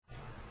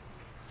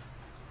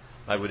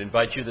I would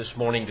invite you this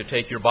morning to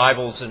take your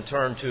Bibles and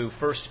turn to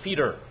 1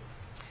 Peter.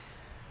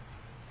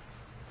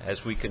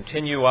 As we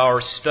continue our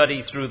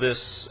study through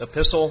this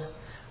epistle,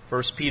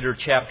 1 Peter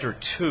chapter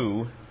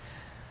 2,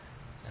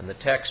 and the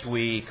text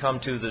we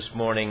come to this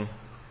morning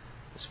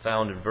is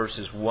found in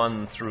verses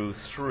 1 through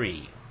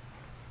 3.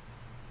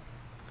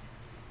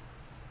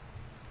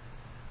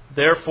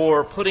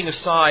 Therefore, putting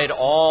aside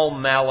all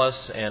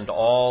malice and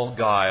all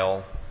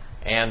guile,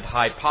 and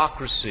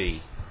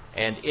hypocrisy,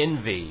 and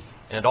envy,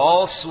 and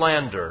all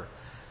slander,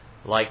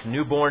 like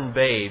newborn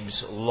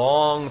babes,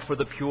 long for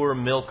the pure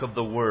milk of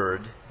the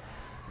Word,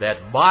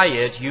 that by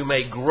it you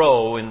may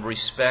grow in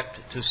respect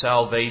to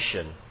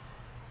salvation,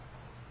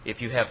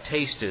 if you have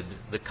tasted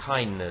the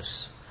kindness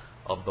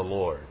of the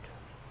Lord.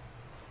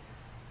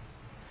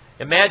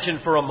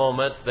 Imagine for a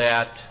moment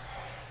that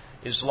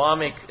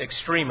Islamic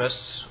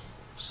extremists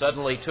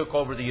suddenly took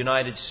over the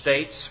United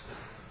States,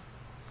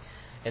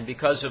 and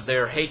because of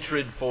their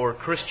hatred for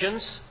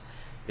Christians,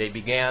 they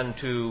began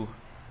to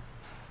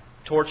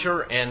torture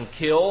and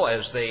kill,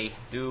 as they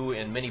do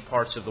in many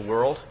parts of the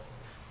world.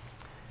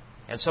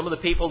 And some of the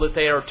people that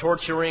they are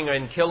torturing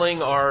and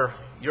killing are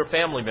your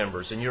family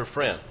members and your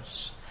friends,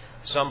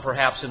 some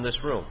perhaps in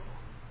this room.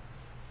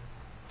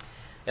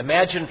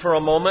 Imagine for a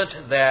moment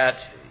that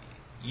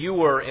you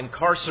were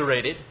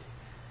incarcerated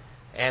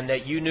and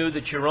that you knew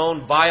that your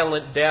own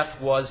violent death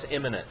was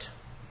imminent.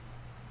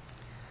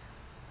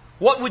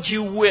 What would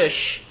you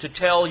wish to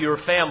tell your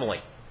family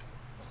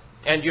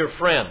and your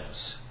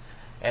friends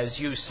as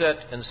you sit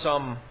in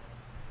some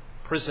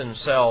prison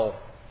cell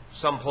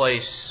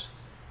someplace,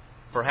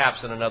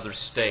 perhaps in another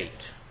state?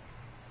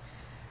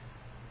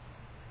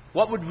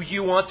 What would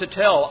you want to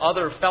tell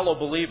other fellow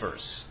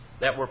believers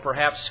that were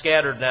perhaps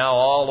scattered now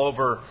all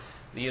over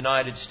the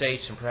United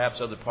States and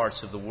perhaps other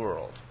parts of the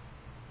world?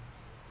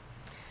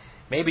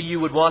 Maybe you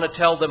would want to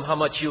tell them how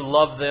much you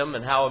love them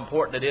and how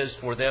important it is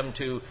for them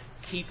to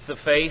keep the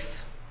faith.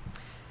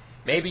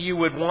 Maybe you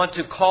would want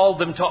to call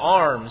them to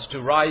arms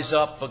to rise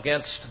up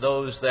against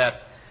those that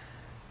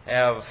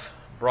have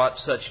brought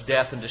such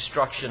death and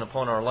destruction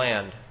upon our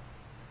land.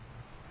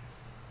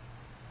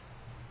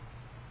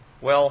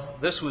 Well,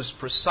 this was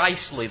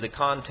precisely the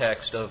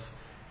context of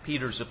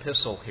Peter's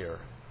epistle here.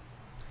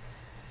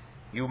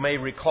 You may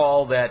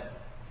recall that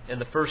in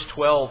the first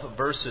 12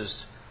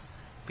 verses,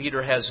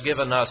 Peter has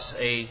given us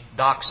a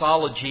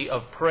doxology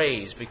of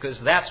praise because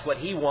that's what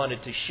he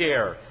wanted to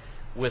share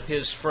with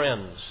his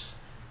friends,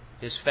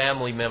 his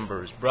family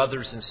members,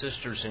 brothers and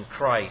sisters in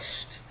Christ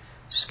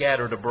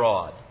scattered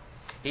abroad.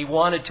 He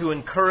wanted to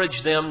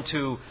encourage them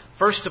to,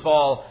 first of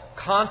all,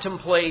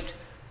 contemplate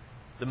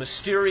the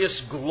mysterious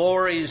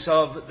glories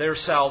of their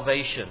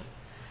salvation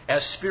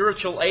as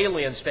spiritual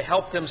aliens, to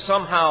help them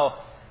somehow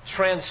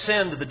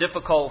transcend the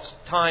difficult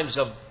times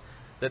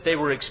that they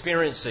were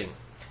experiencing,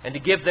 and to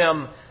give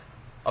them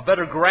a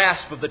better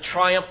grasp of the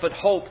triumphant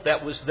hope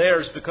that was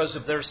theirs because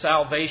of their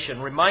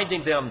salvation,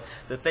 reminding them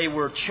that they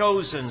were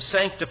chosen,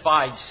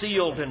 sanctified,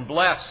 sealed, and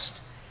blessed.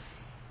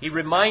 He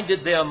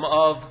reminded them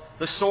of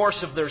the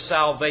source of their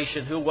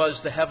salvation, who was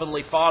the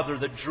Heavenly Father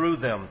that drew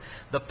them,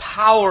 the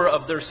power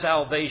of their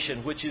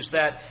salvation, which is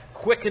that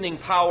quickening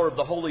power of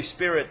the Holy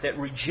Spirit that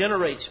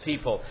regenerates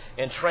people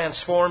and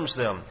transforms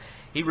them.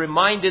 He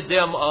reminded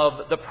them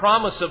of the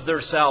promise of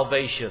their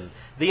salvation,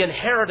 the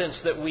inheritance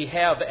that we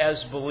have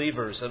as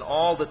believers and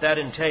all that that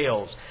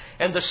entails,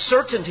 and the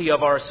certainty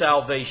of our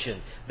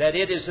salvation, that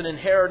it is an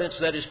inheritance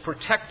that is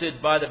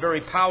protected by the very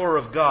power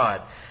of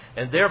God.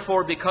 And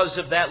therefore, because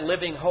of that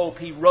living hope,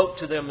 he wrote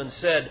to them and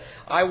said,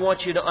 I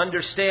want you to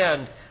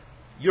understand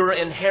your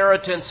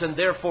inheritance and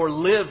therefore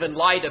live in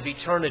light of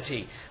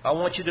eternity. I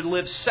want you to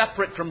live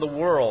separate from the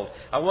world.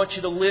 I want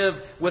you to live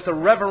with a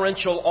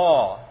reverential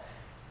awe.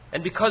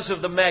 And because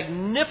of the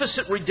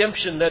magnificent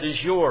redemption that is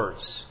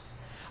yours,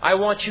 I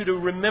want you to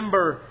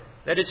remember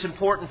that it's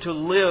important to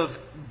live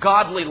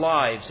godly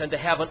lives and to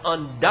have an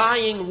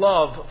undying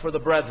love for the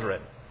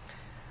brethren.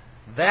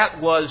 That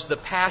was the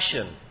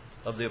passion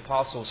of the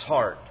apostle's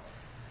heart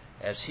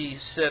as he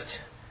sat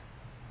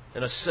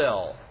in a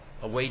cell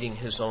awaiting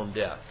his own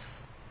death.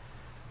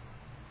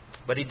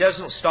 But he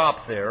doesn't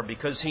stop there,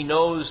 because he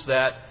knows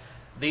that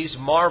these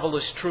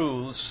marvelous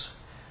truths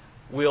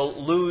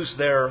will lose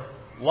their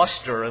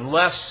luster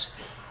unless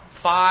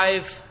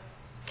 5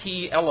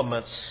 key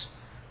elements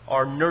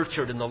are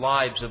nurtured in the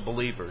lives of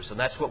believers. And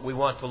that's what we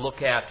want to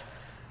look at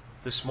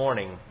this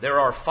morning. There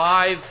are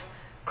 5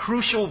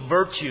 crucial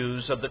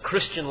virtues of the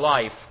Christian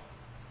life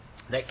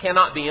that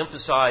cannot be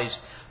emphasized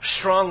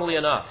strongly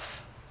enough.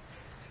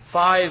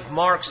 5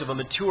 marks of a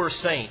mature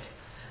saint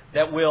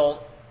that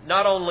will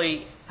not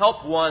only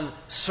help one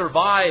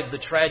survive the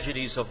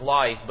tragedies of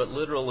life, but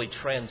literally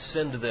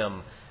transcend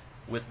them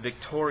with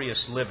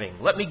victorious living.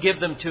 Let me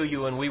give them to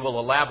you and we will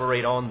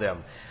elaborate on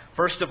them.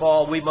 First of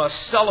all, we must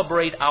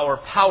celebrate our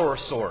power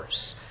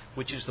source,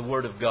 which is the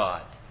Word of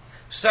God.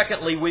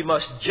 Secondly, we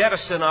must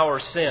jettison our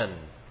sin.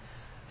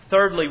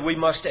 Thirdly, we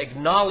must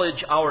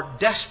acknowledge our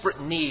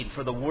desperate need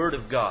for the Word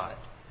of God.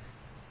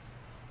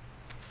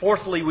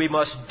 Fourthly, we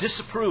must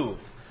disapprove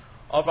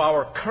of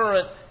our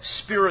current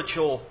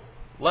spiritual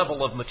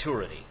level of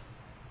maturity.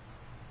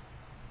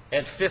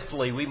 And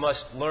fifthly, we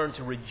must learn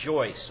to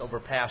rejoice over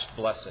past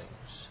blessings.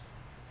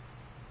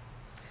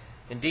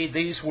 Indeed,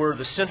 these were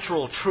the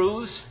central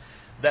truths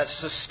that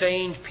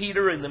sustained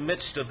Peter in the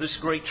midst of this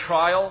great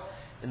trial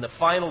in the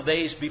final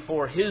days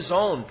before his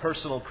own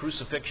personal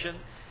crucifixion.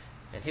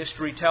 And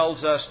history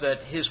tells us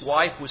that his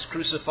wife was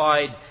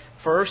crucified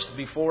first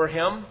before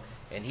him,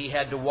 and he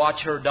had to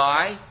watch her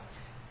die.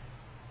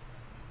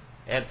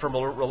 And from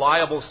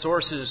reliable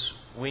sources,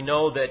 we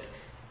know that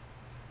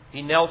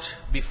he knelt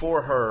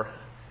before her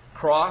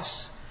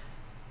cross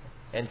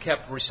and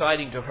kept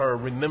reciting to her,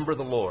 "Remember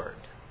the Lord,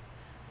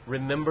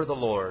 remember the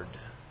Lord,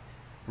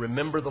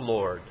 remember the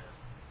Lord,"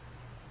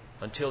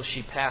 until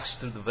she passed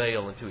through the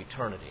veil into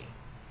eternity.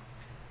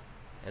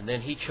 And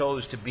then he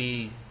chose to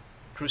be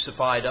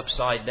crucified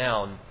upside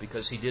down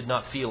because he did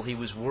not feel he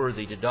was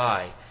worthy to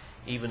die,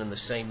 even in the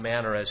same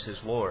manner as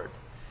his Lord.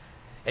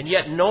 And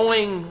yet,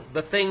 knowing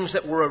the things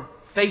that were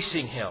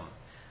facing him,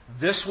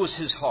 this was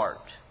his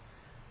heart.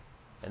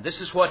 And this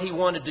is what he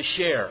wanted to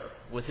share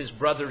with his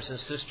brothers and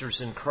sisters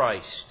in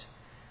Christ.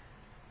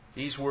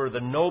 These were the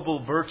noble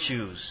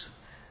virtues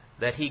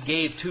that he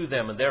gave to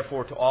them, and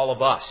therefore to all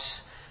of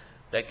us,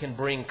 that can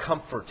bring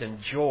comfort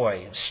and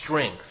joy and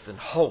strength and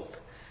hope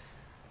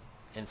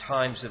in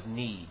times of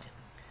need.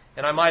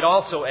 And I might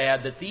also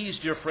add that these,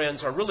 dear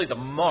friends, are really the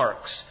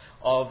marks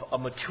of a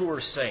mature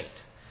saint.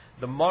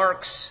 The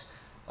marks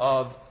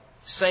of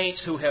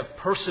saints who have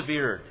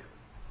persevered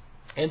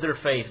in their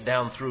faith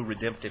down through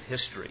redemptive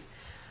history.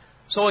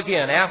 So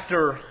again,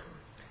 after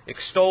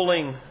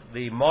extolling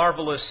the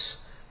marvelous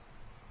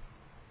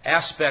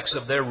aspects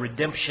of their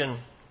redemption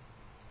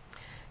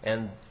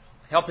and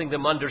helping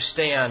them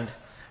understand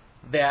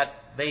that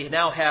they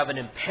now have an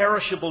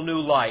imperishable new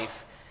life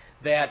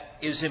that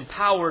is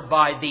empowered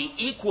by the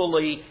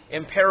equally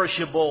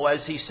imperishable,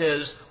 as he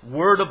says,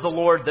 word of the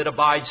Lord that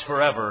abides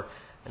forever.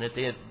 And at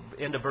the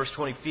end of verse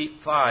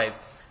 25,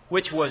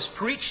 which was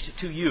preached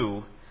to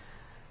you,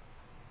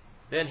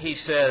 then he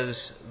says,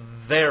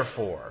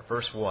 therefore,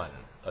 verse 1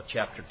 of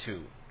chapter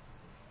 2.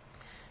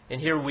 And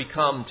here we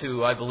come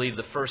to, I believe,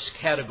 the first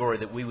category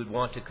that we would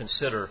want to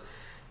consider,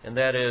 and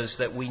that is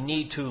that we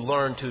need to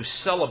learn to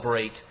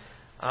celebrate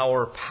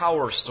our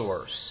power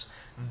source.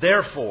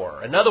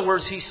 Therefore, in other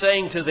words, he's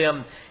saying to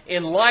them,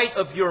 in light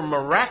of your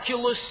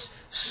miraculous,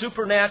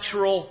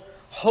 supernatural,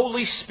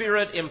 Holy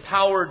Spirit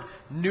empowered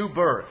new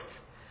birth,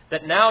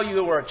 that now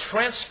you are a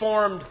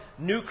transformed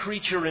new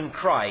creature in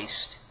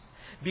Christ,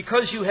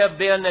 because you have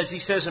been, as he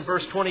says in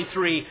verse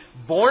 23,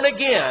 born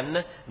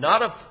again,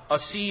 not of a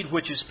seed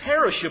which is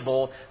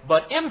perishable,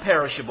 but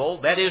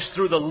imperishable, that is,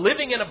 through the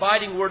living and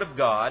abiding Word of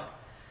God.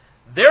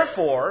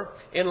 Therefore,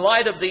 in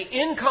light of the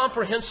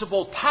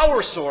incomprehensible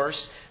power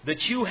source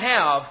that you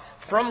have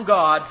from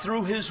God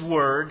through His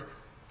Word,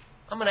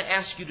 I'm going to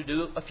ask you to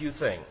do a few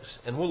things,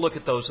 and we'll look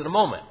at those in a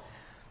moment.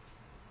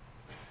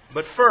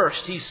 But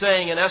first, he's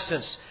saying, in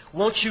essence,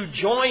 won't you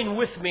join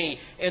with me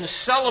in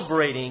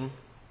celebrating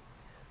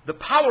the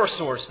power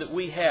source that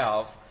we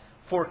have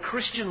for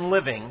Christian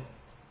living,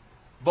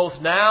 both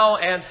now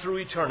and through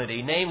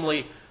eternity,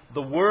 namely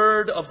the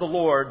Word of the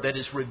Lord that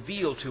is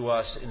revealed to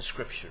us in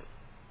Scripture.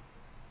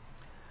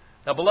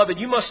 Now, beloved,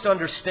 you must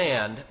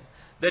understand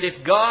that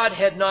if God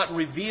had not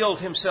revealed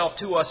Himself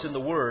to us in the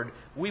Word,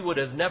 we would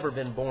have never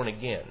been born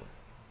again.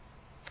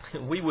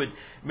 We would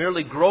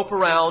merely grope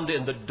around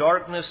in the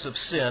darkness of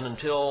sin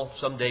until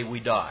someday we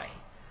die,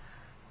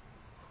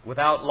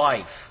 without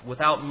life,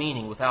 without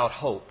meaning, without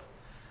hope.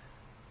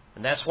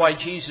 And that's why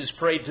Jesus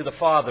prayed to the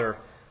Father,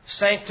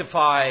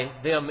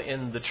 sanctify them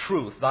in the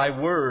truth. Thy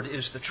word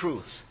is the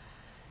truth.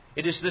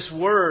 It is this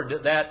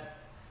word that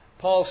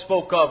Paul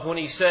spoke of when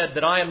he said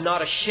that I am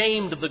not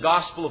ashamed of the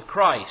gospel of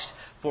Christ,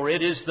 for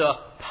it is the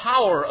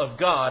power of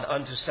God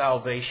unto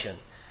salvation.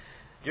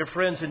 Dear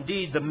friends,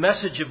 indeed, the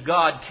message of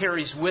God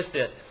carries with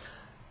it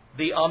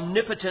the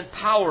omnipotent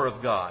power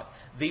of God,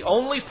 the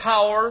only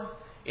power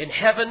in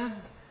heaven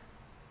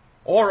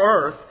or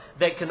earth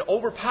that can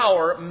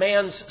overpower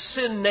man's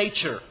sin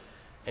nature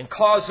and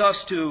cause us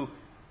to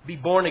be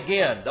born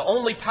again. The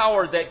only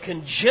power that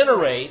can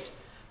generate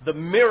the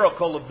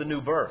miracle of the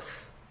new birth.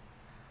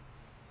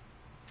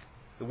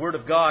 The Word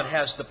of God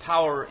has the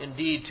power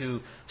indeed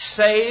to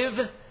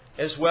save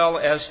as well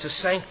as to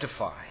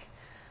sanctify.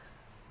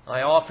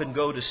 I often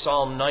go to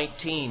Psalm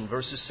 19,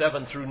 verses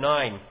 7 through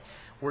 9,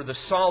 where the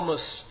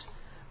psalmist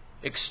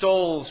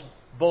extols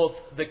both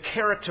the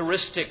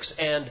characteristics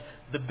and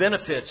the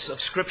benefits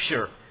of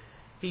Scripture.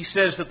 He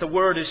says that the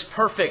Word is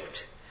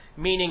perfect,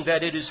 meaning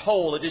that it is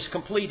whole, it is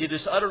complete, it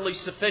is utterly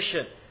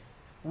sufficient,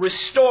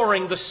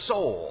 restoring the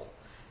soul.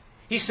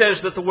 He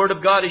says that the Word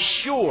of God is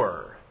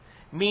sure,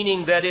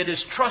 meaning that it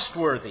is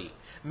trustworthy,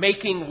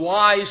 making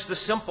wise the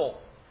simple.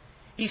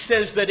 He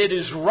says that it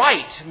is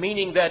right,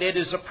 meaning that it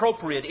is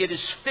appropriate, it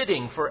is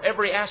fitting for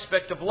every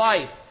aspect of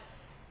life,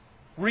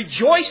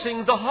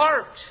 rejoicing the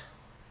heart.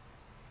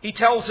 He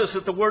tells us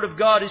that the Word of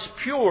God is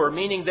pure,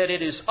 meaning that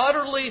it is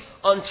utterly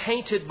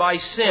untainted by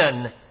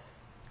sin,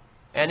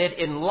 and it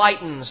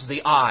enlightens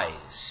the eyes.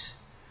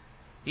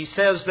 He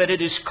says that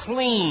it is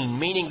clean,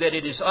 meaning that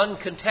it is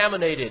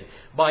uncontaminated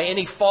by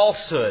any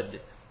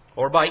falsehood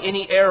or by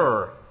any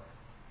error,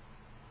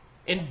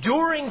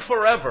 enduring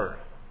forever.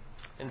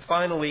 And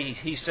finally,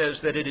 he says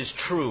that it is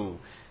true.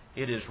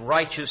 It is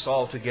righteous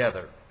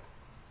altogether.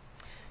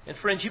 And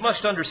friends, you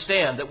must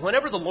understand that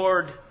whenever the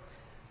Lord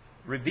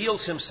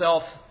reveals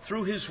Himself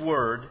through His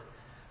Word,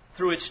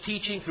 through its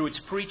teaching, through its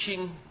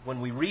preaching,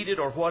 when we read it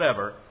or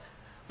whatever,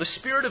 the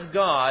Spirit of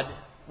God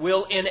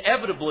will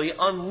inevitably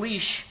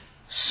unleash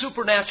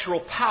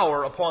supernatural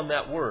power upon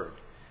that Word.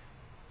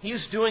 He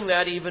is doing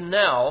that even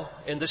now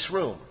in this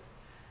room,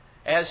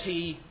 as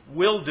He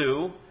will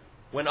do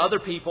when other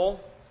people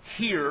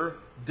hear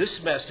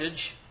this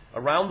message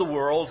around the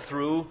world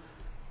through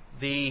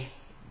the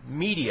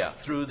media,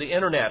 through the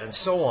internet, and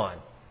so on.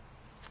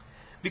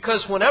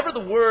 Because whenever the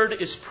Word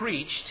is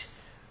preached,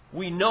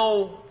 we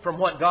know from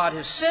what God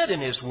has said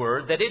in His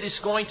Word that it is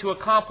going to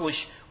accomplish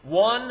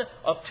one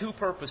of two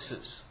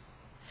purposes.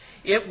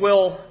 It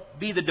will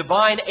be the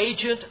divine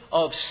agent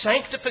of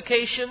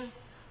sanctification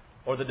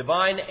or the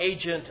divine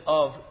agent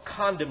of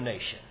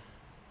condemnation.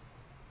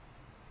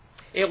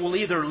 It will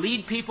either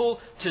lead people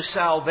to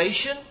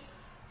salvation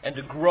and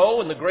to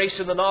grow in the grace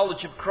and the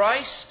knowledge of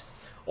Christ,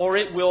 or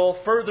it will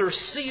further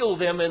seal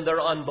them in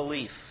their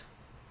unbelief.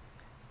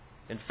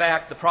 In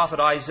fact, the prophet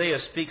Isaiah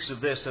speaks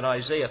of this in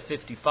Isaiah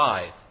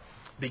 55,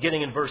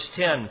 beginning in verse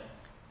 10.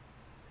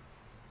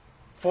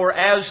 For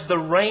as the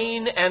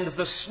rain and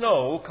the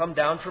snow come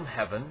down from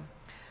heaven,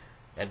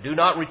 and do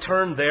not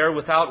return there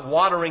without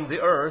watering the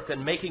earth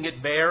and making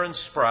it bear and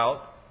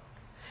sprout,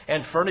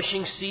 and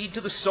furnishing seed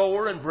to the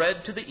sower and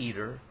bread to the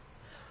eater,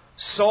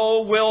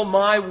 so will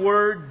my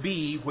word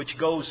be which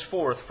goes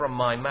forth from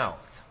my mouth.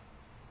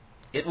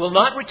 It will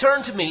not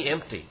return to me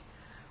empty,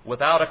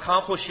 without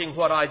accomplishing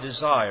what I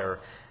desire,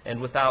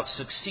 and without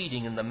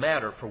succeeding in the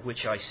matter for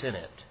which I sent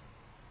it.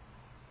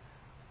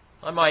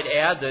 I might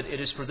add that it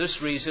is for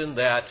this reason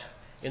that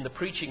in the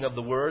preaching of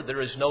the Word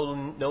there is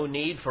no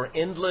need for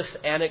endless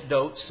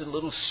anecdotes and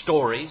little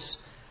stories.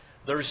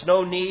 There is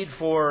no need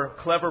for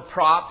clever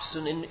props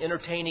and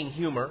entertaining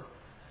humor.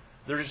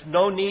 There is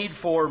no need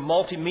for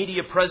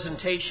multimedia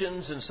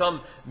presentations and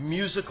some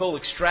musical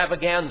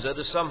extravaganza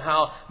to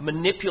somehow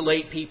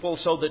manipulate people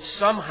so that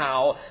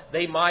somehow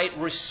they might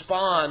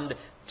respond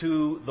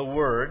to the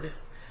Word.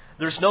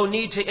 There's no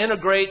need to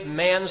integrate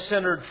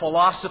man-centered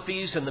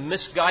philosophies and the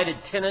misguided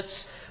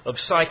tenets of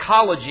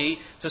psychology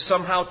to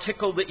somehow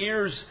tickle the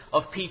ears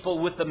of people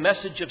with the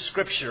message of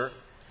Scripture.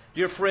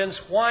 Dear friends,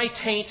 why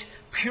taint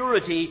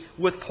purity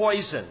with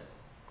poison?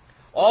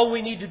 All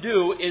we need to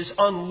do is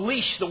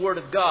unleash the Word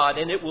of God,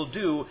 and it will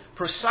do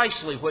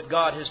precisely what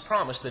God has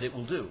promised that it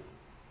will do.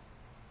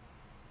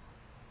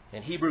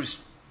 In Hebrews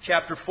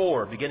chapter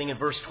 4, beginning in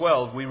verse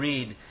 12, we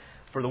read,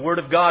 For the Word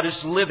of God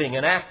is living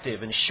and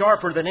active and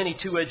sharper than any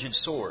two-edged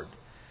sword,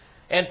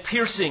 and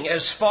piercing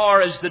as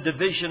far as the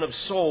division of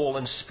soul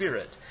and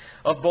spirit,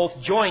 of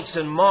both joints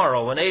and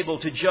marrow, and able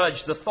to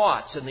judge the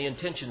thoughts and the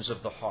intentions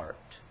of the heart.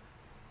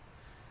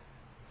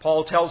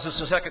 Paul tells us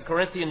in 2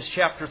 Corinthians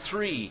chapter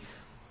 3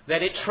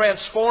 that it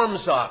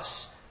transforms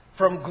us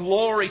from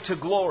glory to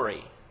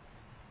glory.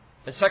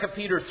 In 2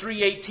 Peter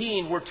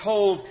 3:18, we're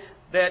told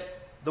that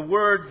the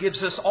Word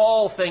gives us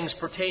all things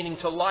pertaining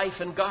to life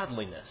and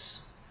godliness.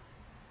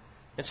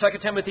 In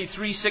 2 Timothy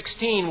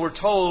 3:16, we're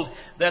told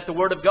that the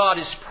Word of God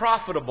is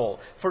profitable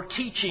for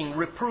teaching,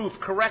 reproof,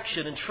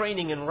 correction, and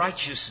training in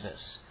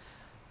righteousness.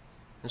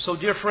 And so,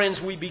 dear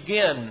friends, we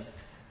begin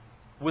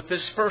with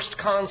this first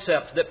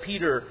concept that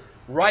Peter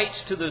writes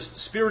to the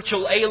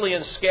spiritual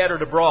aliens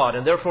scattered abroad,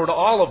 and therefore to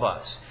all of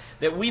us,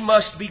 that we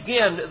must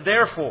begin,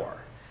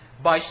 therefore,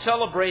 by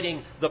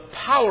celebrating the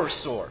power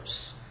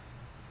source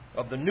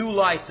of the new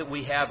life that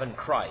we have in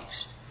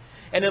Christ.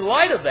 And in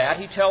light of that,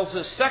 he tells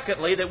us,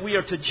 secondly, that we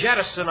are to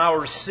jettison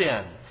our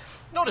sin.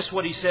 Notice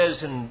what he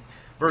says in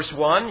verse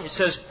 1. It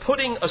says,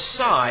 putting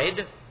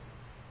aside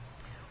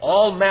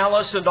all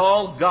malice and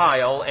all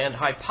guile and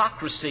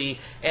hypocrisy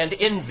and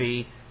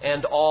envy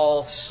and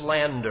all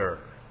slander.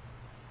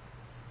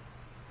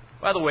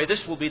 By the way,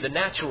 this will be the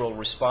natural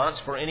response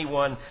for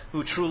anyone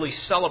who truly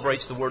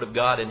celebrates the Word of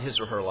God in his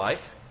or her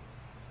life.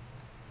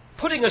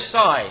 Putting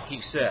aside,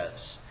 he says.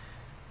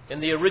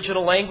 In the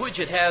original language,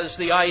 it has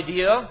the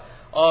idea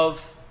of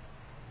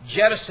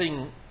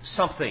jettisoning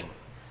something,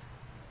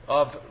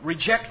 of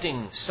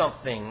rejecting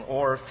something,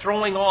 or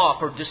throwing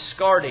off or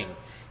discarding.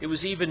 It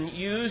was even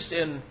used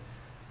in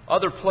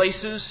other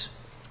places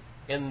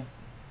in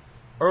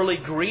early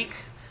Greek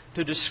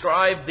to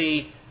describe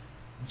the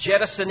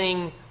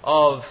jettisoning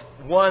of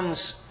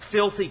one's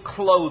filthy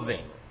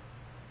clothing.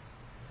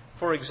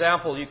 For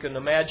example, you can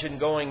imagine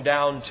going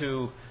down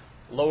to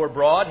Lower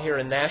Broad here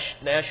in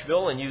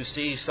Nashville, and you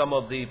see some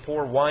of the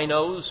poor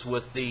winos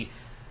with the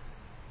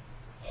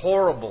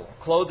horrible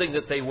clothing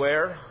that they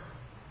wear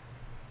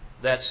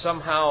that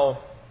somehow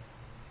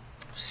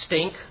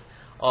stink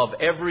of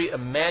every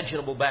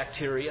imaginable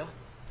bacteria.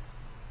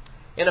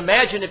 And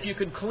imagine if you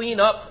could clean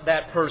up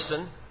that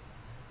person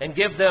and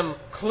give them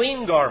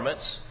clean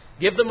garments,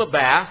 give them a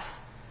bath,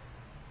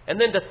 and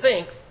then to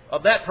think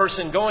of that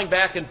person going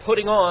back and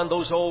putting on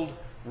those old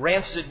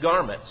rancid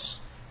garments.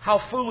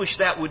 How foolish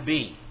that would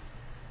be.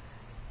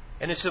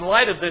 And it's in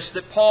light of this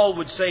that Paul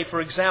would say,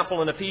 for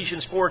example, in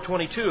Ephesians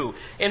 4:22,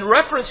 in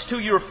reference to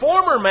your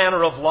former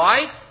manner of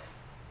life,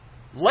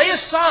 lay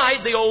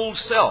aside the old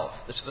self.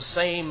 It's the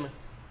same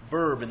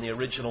verb in the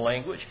original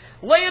language.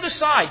 Lay it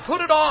aside.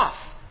 Put it off.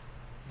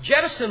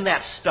 Jettison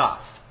that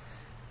stuff.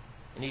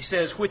 And he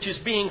says, which is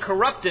being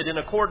corrupted in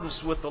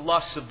accordance with the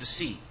lusts of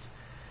deceit.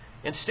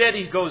 Instead,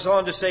 he goes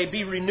on to say,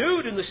 be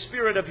renewed in the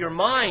spirit of your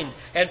mind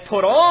and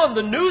put on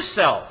the new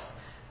self,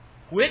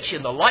 which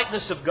in the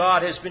likeness of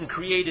God has been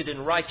created in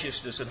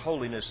righteousness and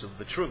holiness of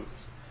the truth.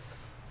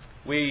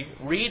 We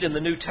read in the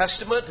New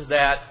Testament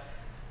that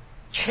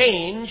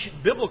change,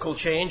 biblical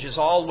change, is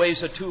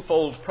always a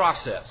twofold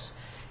process.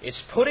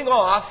 It's putting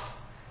off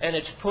and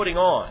it's putting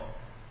on.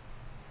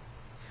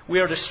 We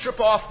are to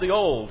strip off the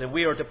old and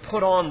we are to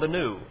put on the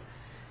new.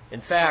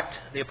 In fact,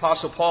 the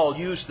Apostle Paul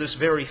used this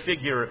very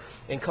figure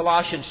in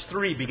Colossians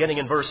 3, beginning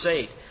in verse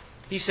 8.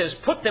 He says,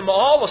 put them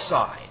all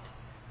aside.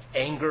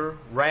 Anger,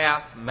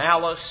 wrath,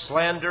 malice,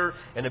 slander,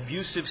 and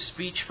abusive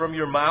speech from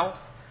your mouth.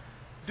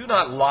 Do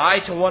not lie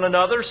to one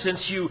another,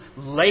 since you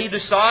laid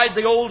aside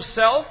the old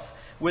self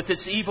with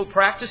its evil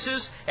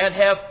practices and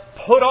have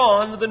put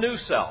on the new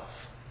self.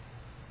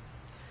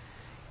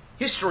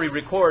 History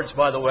records,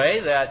 by the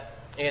way, that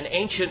in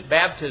ancient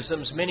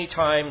baptisms, many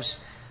times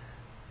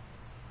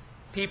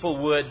people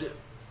would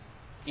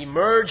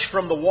emerge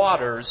from the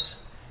waters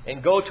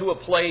and go to a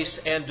place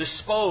and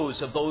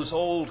dispose of those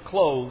old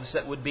clothes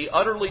that would be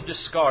utterly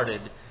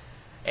discarded,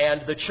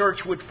 and the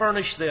church would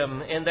furnish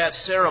them in that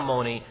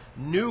ceremony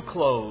new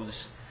clothes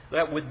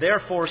that would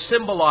therefore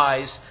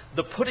symbolize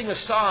the putting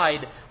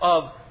aside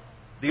of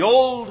the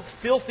old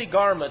filthy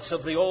garments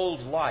of the old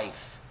life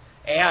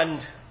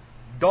and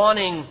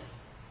donning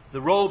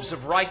the robes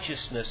of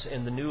righteousness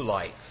in the new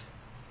life.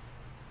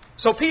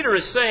 So Peter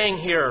is saying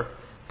here,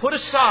 put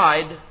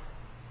aside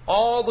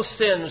all the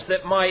sins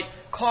that might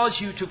cause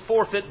you to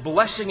forfeit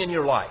blessing in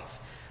your life.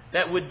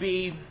 That would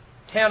be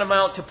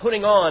tantamount to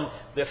putting on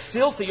the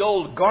filthy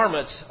old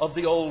garments of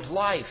the old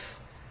life.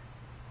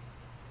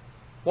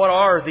 What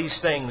are these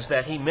things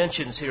that he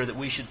mentions here that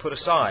we should put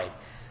aside?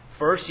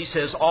 First, he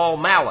says all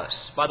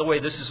malice. By the way,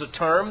 this is a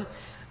term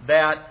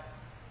that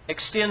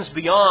extends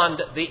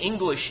beyond the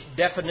English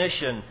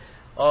definition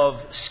of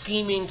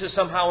scheming to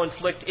somehow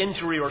inflict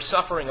injury or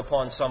suffering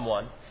upon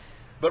someone.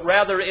 But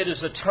rather it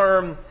is a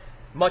term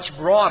much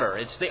broader.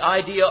 It's the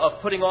idea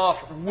of putting off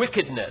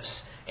wickedness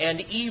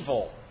and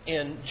evil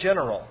in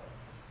general.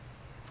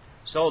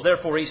 So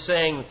therefore he's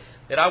saying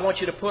that I want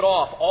you to put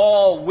off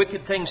all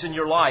wicked things in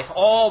your life,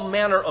 all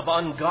manner of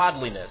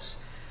ungodliness.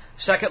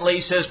 Secondly,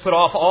 he says put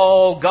off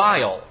all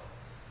guile.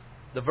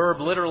 The verb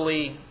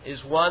literally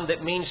is one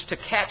that means to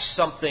catch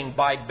something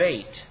by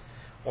bait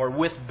or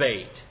with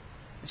bait.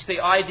 It's the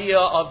idea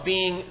of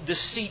being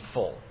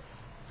deceitful,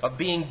 of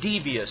being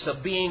devious,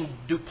 of being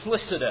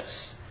duplicitous,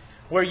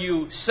 where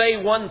you say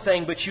one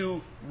thing but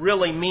you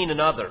really mean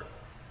another.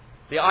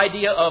 The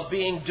idea of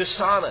being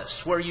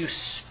dishonest, where you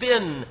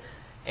spin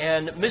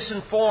and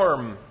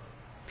misinform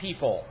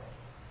people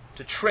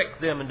to trick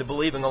them into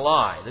believing a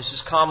lie. This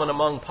is common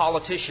among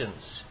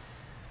politicians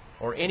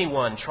or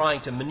anyone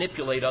trying to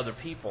manipulate other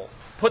people.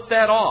 Put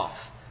that off.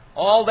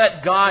 All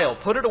that guile,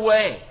 put it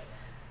away.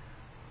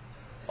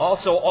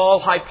 Also, all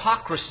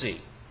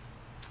hypocrisy.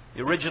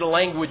 The original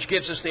language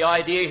gives us the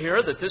idea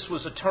here that this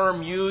was a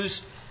term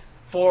used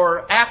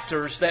for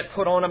actors that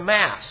put on a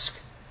mask.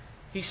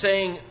 He's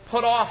saying,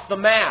 put off the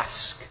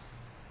mask.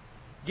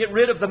 Get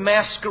rid of the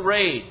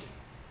masquerade.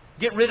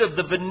 Get rid of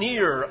the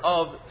veneer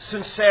of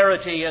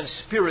sincerity and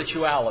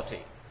spirituality.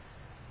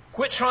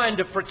 Quit trying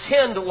to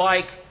pretend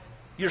like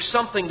you're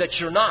something that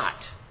you're not.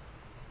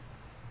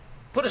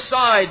 Put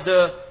aside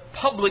the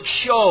public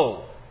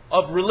show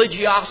of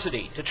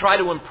religiosity to try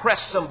to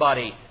impress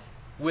somebody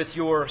with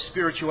your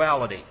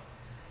spirituality.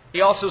 He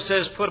also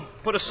says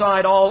put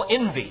aside all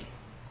envy.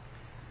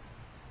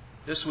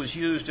 This was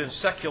used in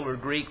secular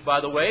Greek, by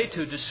the way,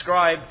 to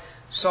describe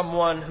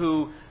someone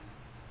who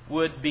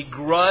would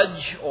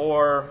begrudge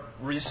or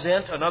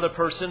resent another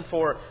person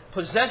for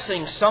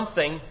possessing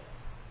something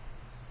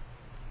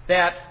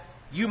that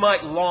you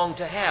might long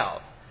to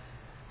have.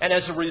 And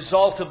as a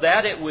result of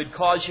that, it would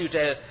cause you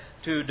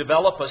to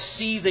develop a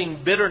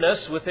seething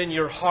bitterness within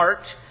your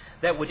heart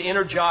that would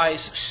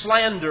energize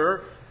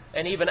slander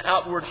and even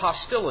outward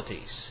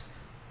hostilities.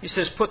 He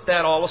says, put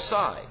that all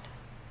aside.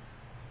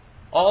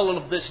 All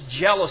of this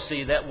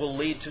jealousy that will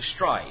lead to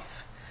strife.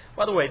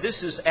 By the way,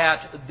 this is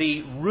at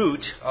the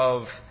root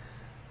of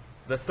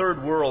the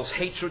Third World's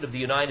hatred of the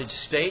United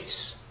States.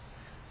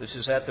 This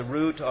is at the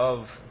root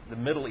of the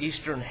Middle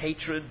Eastern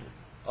hatred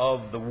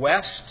of the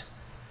West.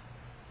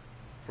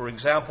 For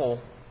example,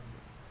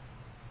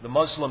 the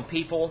Muslim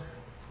people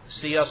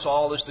see us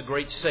all as the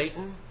great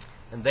Satan,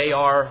 and they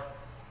are,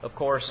 of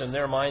course, in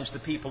their minds, the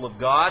people of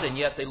God, and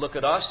yet they look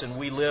at us and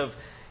we live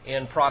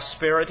in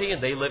prosperity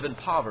and they live in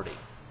poverty.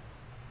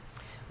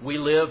 We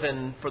live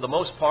in, for the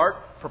most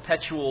part,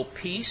 perpetual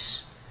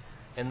peace,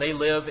 and they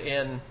live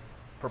in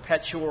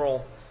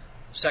perpetual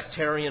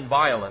sectarian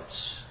violence.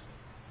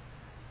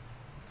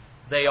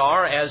 They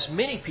are, as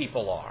many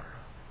people are,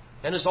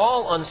 and as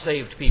all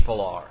unsaved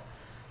people are,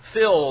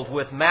 filled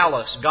with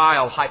malice,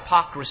 guile,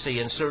 hypocrisy,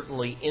 and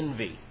certainly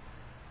envy.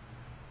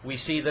 We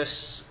see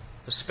this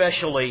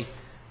especially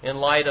in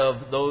light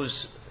of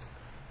those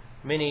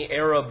many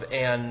Arab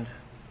and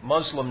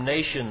Muslim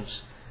nations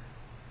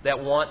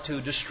that want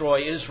to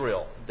destroy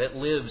Israel, that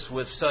lives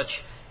with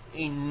such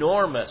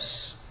enormous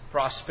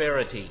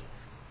prosperity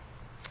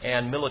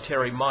and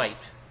military might.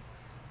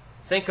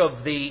 Think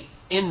of the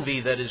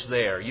envy that is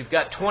there. You've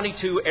got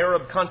 22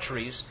 Arab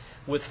countries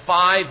with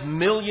 5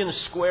 million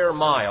square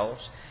miles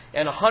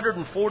and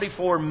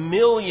 144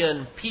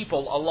 million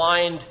people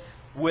aligned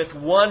with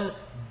 1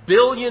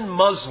 billion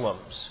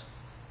Muslims,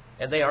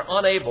 and they are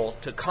unable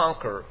to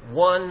conquer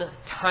one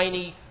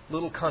tiny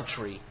little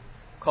country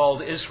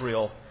called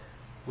Israel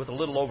with a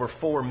little over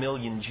 4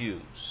 million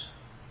Jews.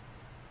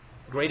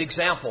 Great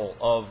example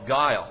of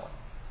guile,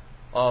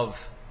 of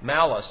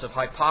malice, of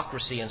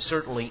hypocrisy, and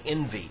certainly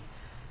envy.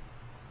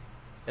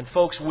 And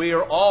folks, we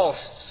are all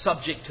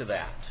subject to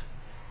that.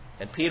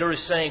 And Peter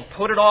is saying,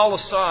 put it all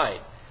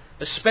aside,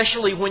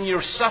 especially when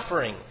you're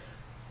suffering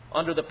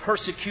under the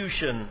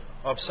persecution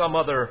of some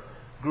other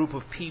group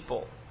of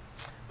people.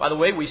 By the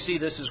way, we see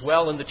this as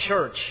well in the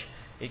church.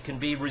 It can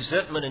be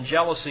resentment and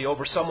jealousy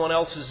over someone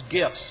else's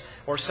gifts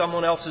or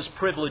someone else's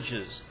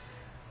privileges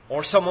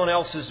or someone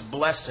else's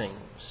blessings.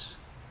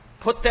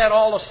 Put that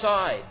all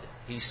aside,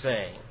 he's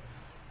saying.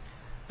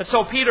 And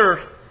so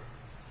Peter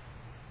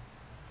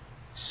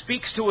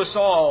speaks to us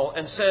all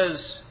and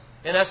says,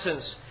 in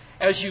essence,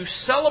 as you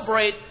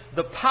celebrate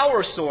the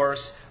power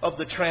source of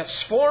the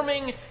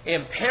transforming,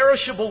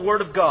 imperishable Word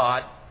of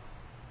God,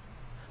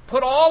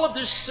 put all of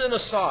this sin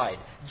aside.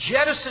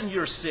 Jettison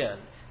your sin.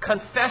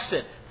 Confess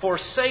it.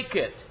 Forsake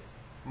it.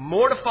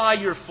 Mortify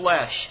your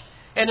flesh.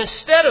 And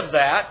instead of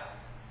that,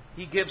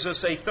 he gives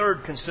us a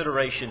third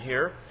consideration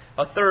here,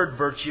 a third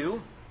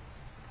virtue.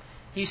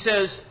 He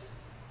says,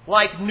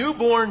 like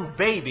newborn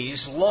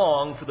babies,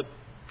 long for the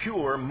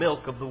pure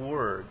milk of the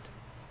Word.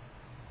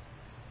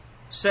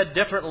 Said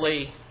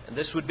differently, and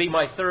this would be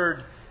my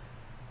third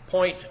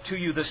point to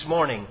you this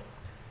morning,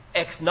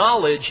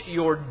 acknowledge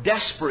your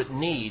desperate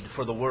need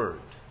for the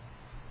Word.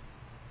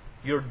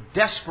 Your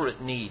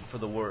desperate need for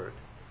the Word.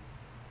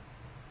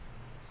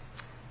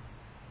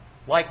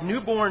 Like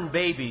newborn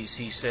babies,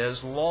 he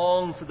says,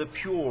 long for the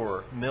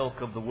pure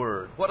milk of the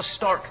Word. What a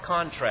stark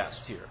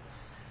contrast here.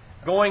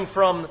 Going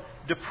from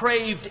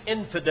depraved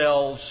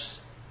infidels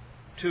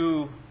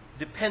to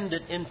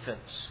dependent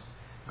infants.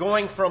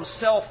 Going from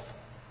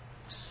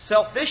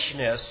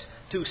selfishness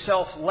to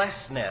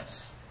selflessness.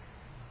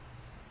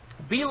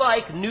 Be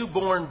like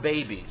newborn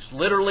babies.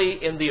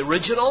 Literally, in the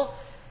original,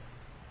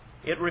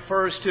 it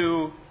refers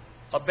to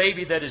a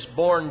baby that is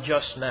born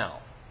just now.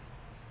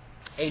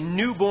 A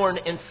newborn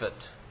infant.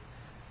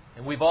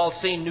 And we've all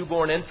seen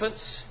newborn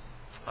infants.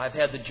 I've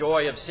had the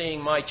joy of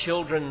seeing my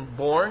children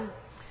born.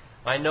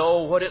 I know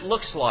what it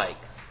looks like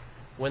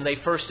when they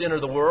first enter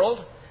the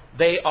world.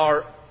 They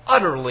are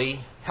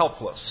utterly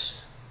helpless.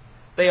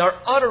 They are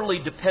utterly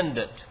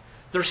dependent.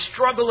 They're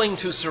struggling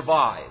to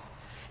survive.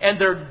 And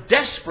they're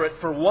desperate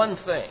for one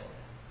thing: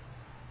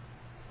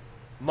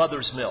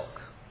 mother's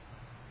milk.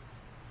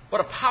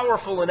 What a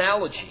powerful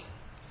analogy.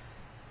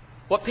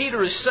 What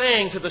Peter is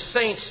saying to the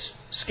saints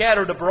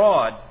scattered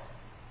abroad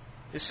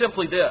is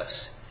simply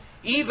this.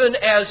 Even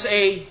as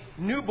a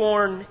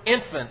newborn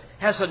infant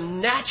has a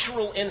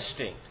natural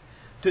instinct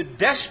to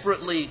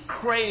desperately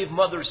crave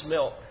mother's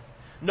milk,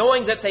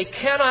 knowing that they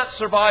cannot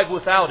survive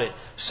without it,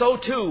 so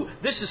too,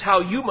 this is how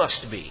you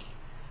must be.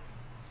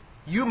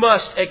 You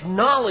must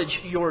acknowledge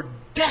your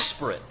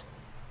desperate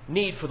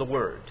need for the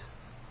Word.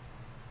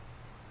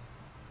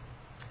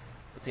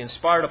 But the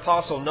inspired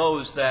apostle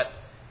knows that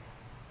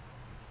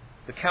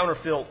the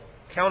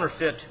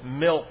counterfeit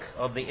milk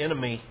of the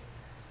enemy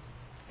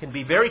can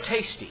be very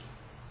tasty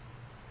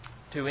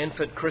to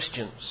infant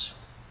Christians.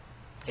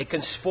 It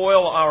can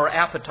spoil our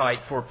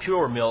appetite for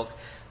pure milk.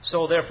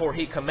 So therefore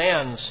he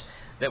commands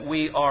that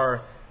we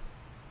are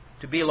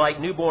to be like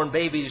newborn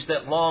babies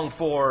that long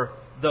for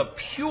the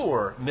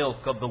pure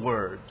milk of the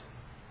Word.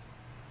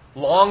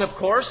 Long, of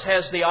course,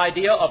 has the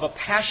idea of a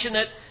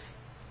passionate,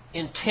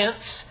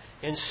 intense,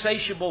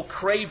 insatiable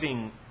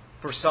craving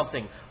for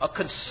something, a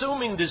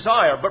consuming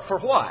desire. But for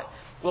what?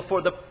 Well,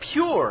 for the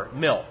pure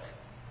milk,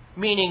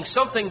 meaning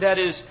something that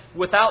is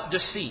without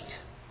deceit,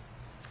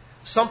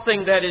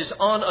 something that is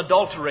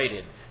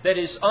unadulterated, that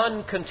is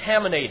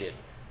uncontaminated,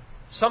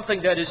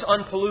 something that is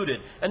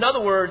unpolluted. In other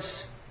words,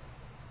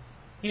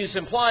 he is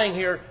implying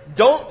here,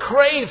 don't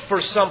crave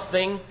for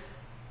something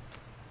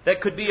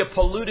that could be a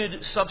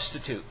polluted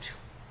substitute.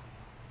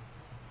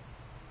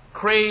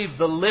 Crave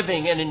the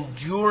living and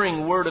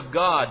enduring Word of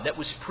God that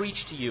was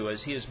preached to you,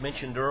 as he has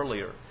mentioned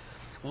earlier.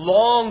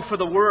 Long for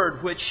the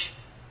Word, which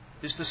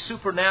is the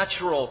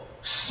supernatural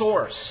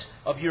source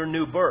of your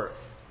new birth.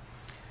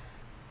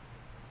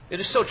 It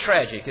is so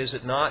tragic, is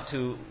it not,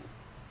 to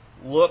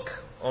look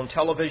on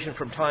television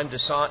from time to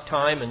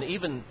time, and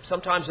even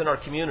sometimes in our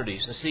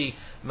communities, and see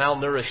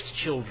malnourished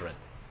children.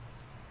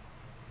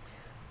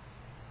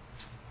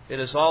 It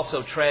is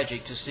also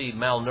tragic to see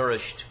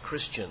malnourished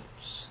Christians.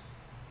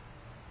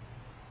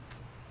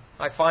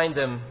 I find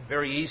them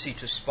very easy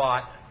to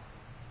spot.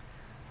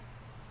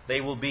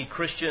 They will be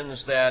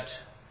Christians that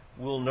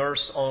will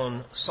nurse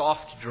on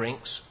soft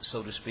drinks,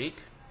 so to speak.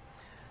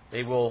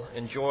 They will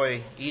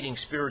enjoy eating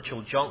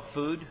spiritual junk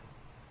food.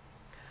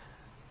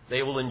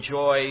 They will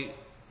enjoy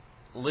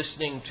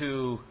listening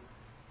to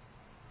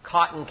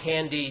cotton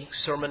candy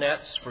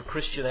sermonettes for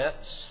Christianettes.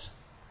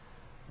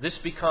 This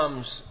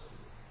becomes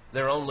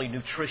their only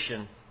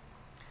nutrition.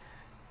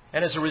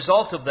 And as a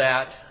result of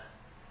that,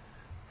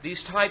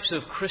 these types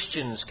of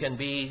Christians can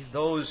be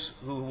those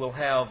who will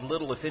have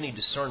little, if any,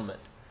 discernment.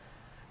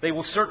 They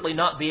will certainly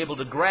not be able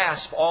to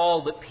grasp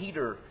all that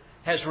Peter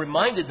has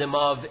reminded them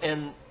of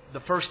in the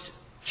first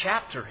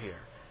chapter here.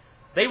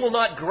 They will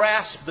not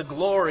grasp the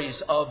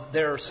glories of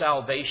their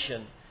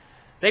salvation.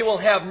 They will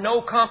have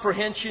no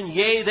comprehension,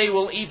 yea, they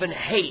will even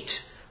hate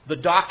the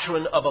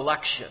doctrine of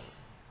election.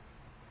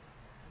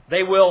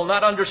 They will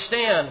not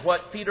understand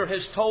what Peter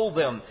has told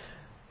them,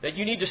 that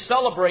you need to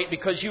celebrate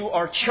because you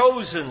are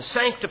chosen,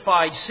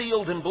 sanctified,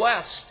 sealed, and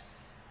blessed.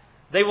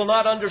 They will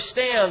not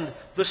understand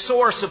the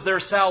source of their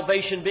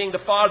salvation being the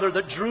Father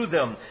that drew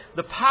them,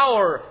 the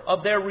power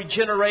of their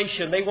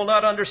regeneration. They will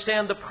not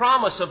understand the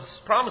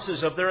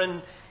promises of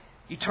their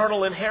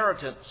eternal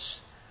inheritance,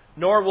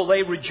 nor will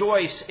they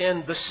rejoice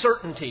in the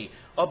certainty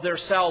of their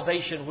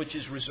salvation which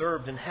is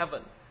reserved in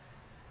heaven.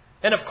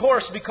 And of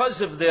course, because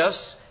of this,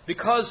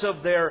 because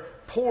of their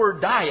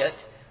poor diet,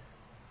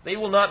 they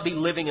will not be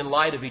living in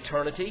light of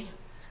eternity,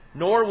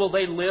 nor will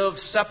they live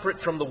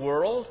separate from the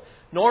world,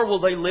 nor will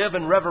they live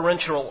in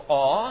reverential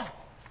awe,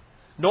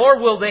 nor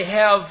will they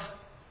have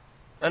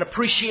an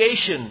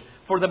appreciation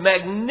for the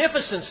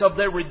magnificence of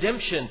their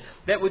redemption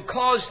that would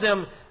cause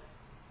them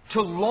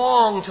to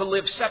long to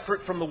live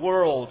separate from the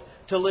world,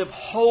 to live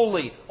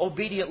holy,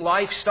 obedient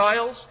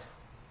lifestyles.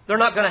 They're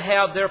not going to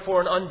have,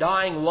 therefore, an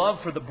undying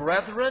love for the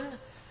brethren.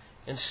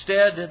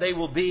 Instead, they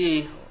will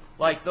be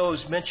like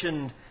those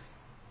mentioned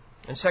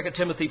in 2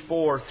 Timothy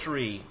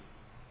 4:3.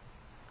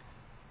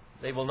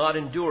 They will not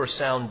endure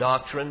sound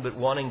doctrine, but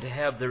wanting to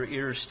have their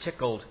ears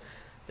tickled,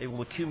 they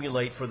will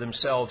accumulate for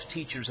themselves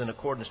teachers in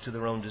accordance to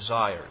their own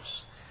desires,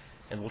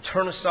 and will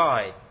turn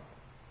aside,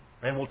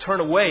 and will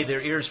turn away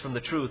their ears from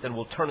the truth, and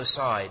will turn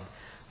aside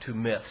to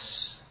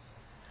myths.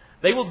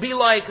 They will be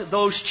like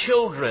those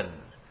children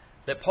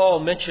that Paul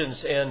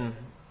mentions in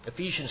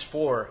Ephesians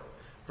 4,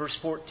 verse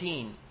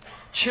 14.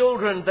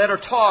 Children that are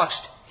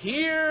tossed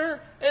here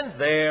and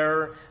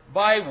there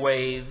by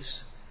waves,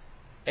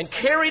 and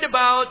carried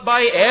about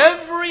by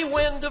every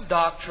wind of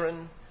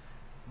doctrine,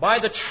 by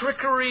the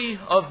trickery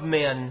of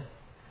men,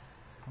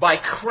 by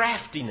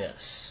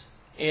craftiness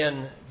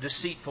in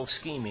deceitful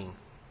scheming.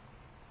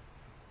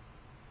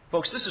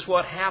 Folks, this is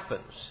what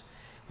happens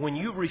when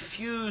you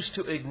refuse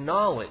to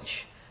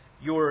acknowledge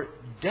your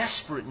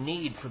desperate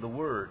need for the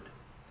Word.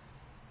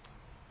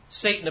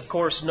 Satan, of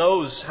course,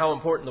 knows how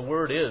important the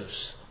Word is,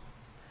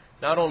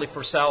 not only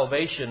for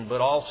salvation,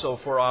 but also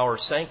for our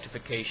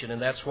sanctification,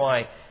 and that's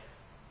why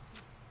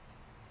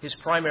his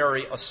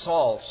primary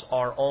assaults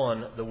are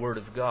on the Word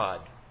of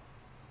God.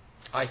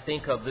 I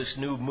think of this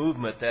new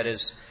movement that is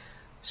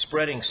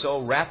spreading so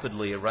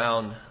rapidly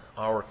around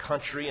our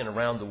country and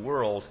around the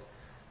world,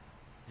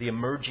 the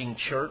emerging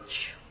church,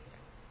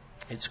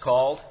 it's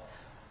called.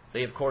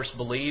 They, of course,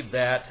 believe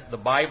that the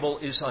Bible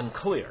is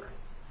unclear,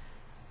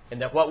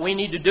 and that what we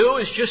need to do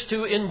is just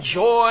to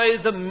enjoy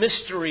the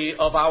mystery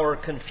of our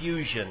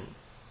confusion.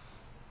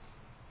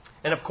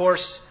 And, of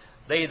course,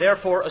 they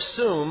therefore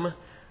assume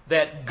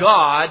that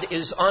God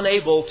is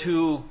unable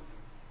to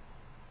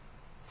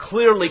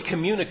clearly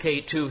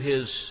communicate to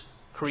His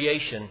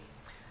creation,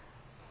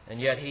 and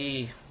yet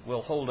He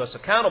will hold us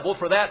accountable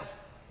for that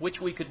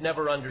which we could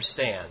never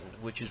understand,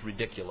 which is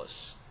ridiculous.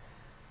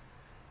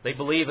 They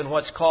believe in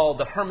what's called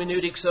the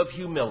hermeneutics of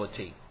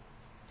humility,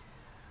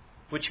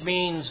 which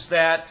means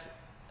that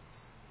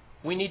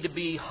we need to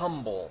be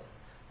humble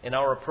in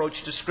our approach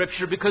to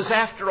Scripture, because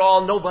after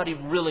all, nobody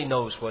really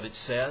knows what it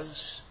says.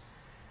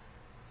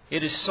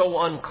 It is so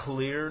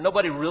unclear.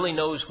 Nobody really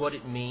knows what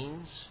it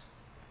means.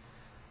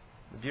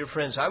 Dear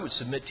friends, I would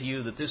submit to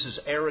you that this is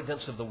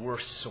arrogance of the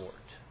worst sort.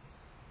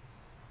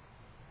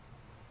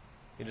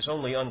 It is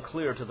only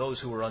unclear to those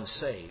who are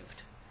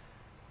unsaved,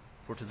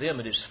 for to them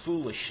it is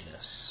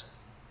foolishness.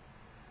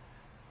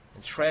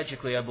 And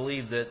tragically, I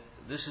believe that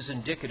this is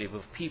indicative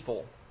of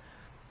people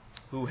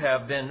who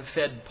have been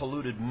fed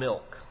polluted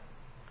milk.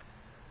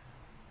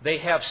 They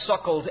have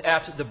suckled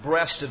at the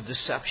breast of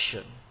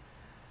deception.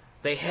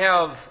 They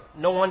have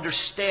no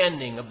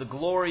understanding of the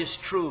glorious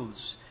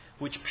truths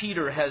which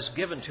Peter has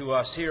given to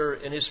us here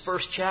in his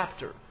first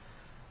chapter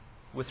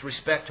with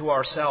respect to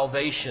our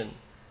salvation,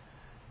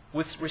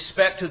 with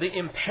respect to the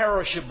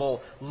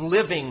imperishable,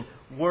 living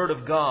Word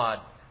of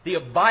God, the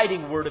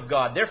abiding Word of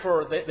God.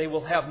 Therefore, they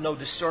will have no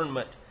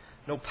discernment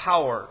no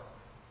power.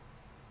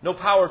 No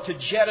power to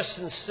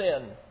jettison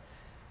sin.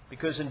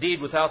 Because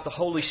indeed, without the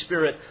Holy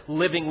Spirit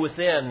living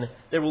within,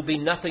 there will be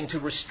nothing to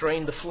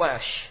restrain the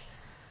flesh.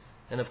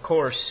 And of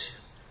course,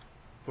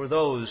 for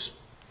those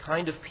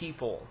kind of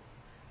people,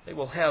 they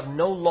will have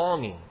no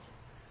longing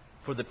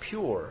for the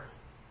pure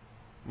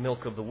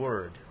milk of the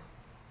Word.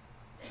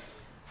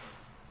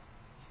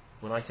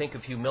 When I think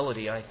of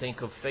humility, I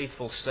think of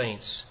faithful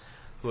saints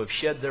who have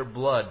shed their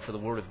blood for the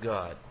Word of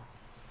God.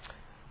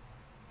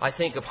 I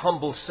think of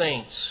humble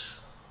saints,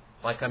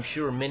 like I'm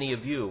sure many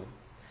of you,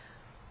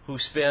 who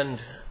spend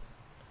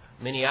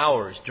many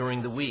hours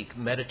during the week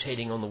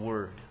meditating on the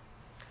Word,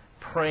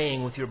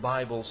 praying with your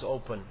Bibles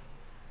open,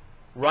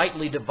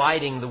 rightly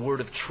dividing the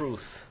word of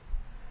truth.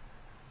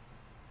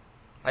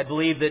 I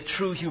believe that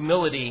true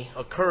humility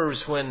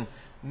occurs when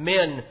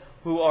men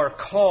who are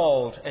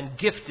called and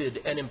gifted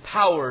and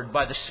empowered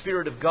by the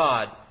Spirit of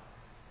God,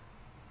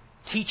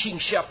 teaching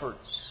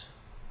shepherds,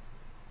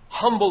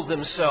 humble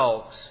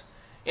themselves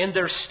in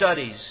their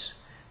studies.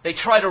 They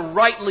try to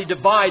rightly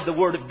divide the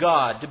Word of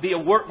God, to be a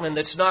workman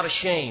that's not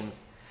ashamed.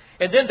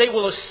 And then they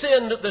will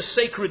ascend the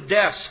sacred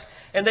desk,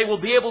 and they will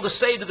be able to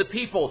say to the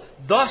people,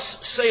 "Thus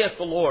saith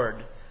the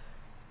Lord."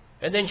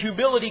 And then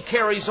humility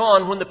carries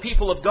on when the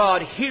people of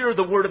God hear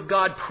the Word of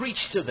God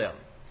preached to them.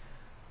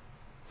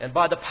 And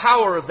by the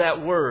power of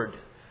that Word,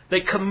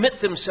 they commit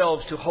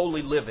themselves to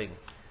holy living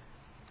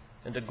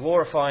and to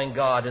glorifying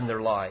God in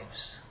their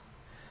lives.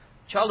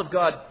 Child of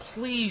God,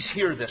 please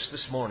hear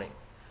this morning,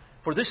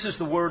 for this is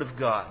the Word of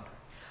God.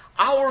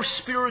 Our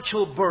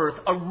spiritual birth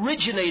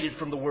originated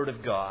from the Word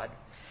of God,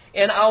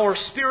 and our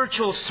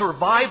spiritual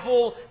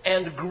survival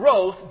and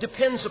growth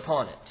depends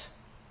upon it.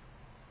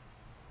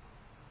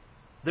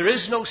 There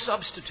is no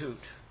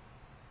substitute.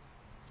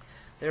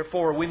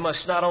 Therefore, we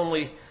must not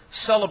only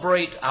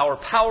celebrate our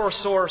power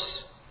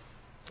source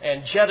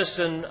and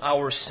jettison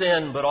our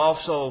sin, but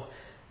also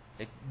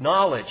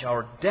acknowledge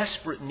our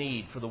desperate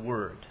need for the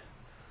Word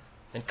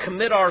and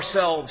commit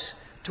ourselves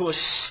to a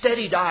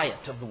steady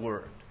diet of the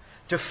Word,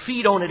 to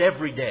feed on it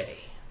every day.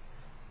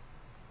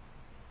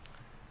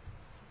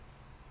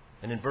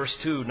 And in verse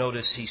 2,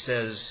 notice he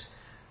says,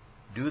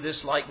 "Do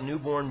this like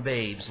newborn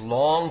babes,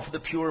 long for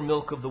the pure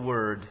milk of the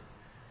Word,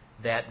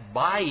 that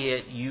by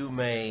it you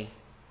may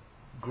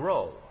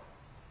grow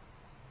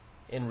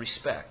in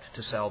respect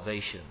to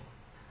salvation."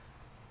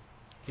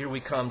 Here we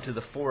come to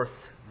the fourth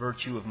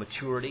virtue of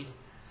maturity,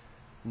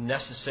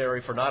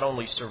 necessary for not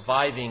only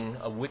surviving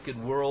a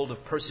wicked world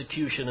of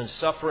persecution and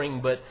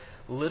suffering, but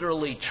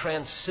literally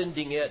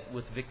transcending it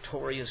with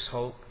victorious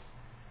hope.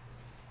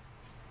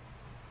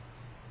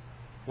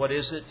 What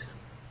is it?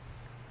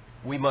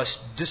 We must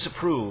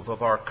disapprove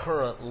of our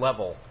current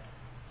level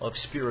of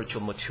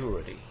spiritual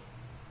maturity.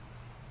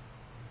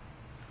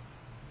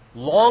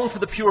 Long for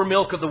the pure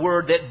milk of the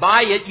Word, that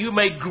by it you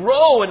may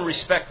grow in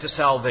respect to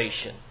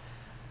salvation.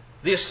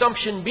 The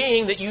assumption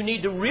being that you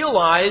need to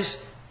realize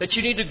that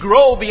you need to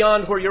grow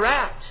beyond where you're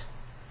at.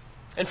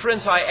 And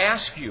friends, I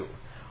ask you,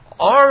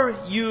 are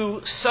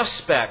you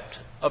suspect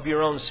of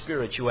your own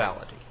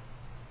spirituality?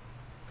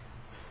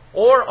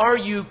 Or are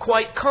you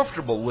quite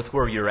comfortable with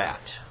where you're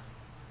at?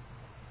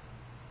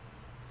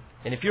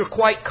 And if you're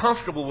quite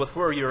comfortable with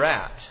where you're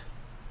at,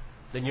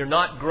 then you're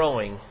not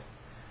growing.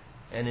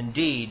 And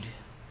indeed,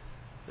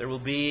 there will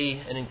be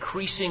an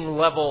increasing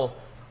level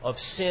of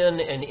sin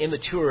and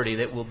immaturity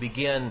that will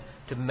begin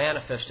to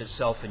manifest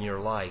itself in your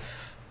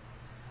life.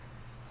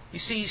 You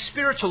see,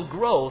 spiritual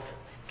growth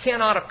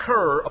cannot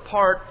occur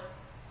apart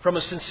from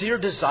a sincere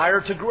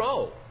desire to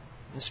grow.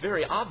 It's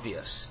very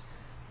obvious.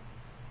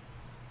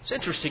 It's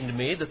interesting to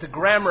me that the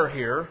grammar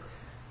here,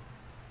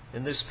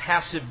 in this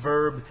passive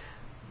verb,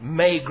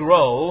 may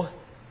grow,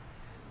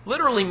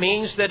 literally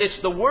means that it's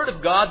the Word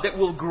of God that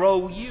will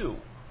grow you.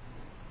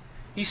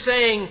 He's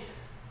saying,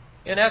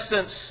 in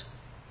essence,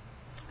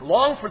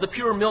 long for the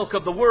pure milk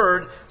of the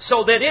Word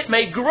so that it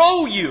may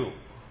grow you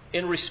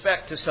in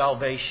respect to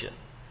salvation.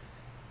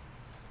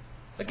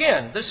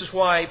 Again, this is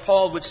why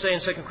Paul would say in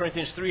 2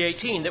 Corinthians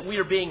 3:18 that we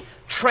are being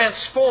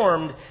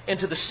transformed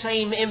into the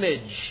same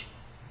image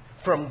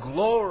from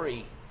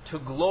glory to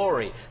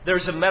glory.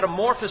 There's a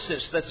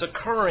metamorphosis that's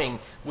occurring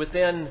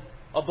within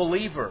a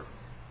believer,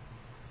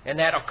 and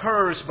that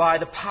occurs by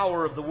the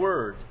power of the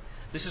Word.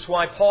 This is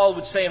why Paul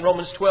would say in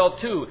Romans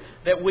 12:2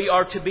 that we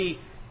are to be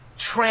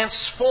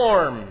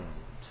transformed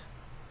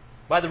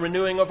by the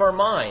renewing of our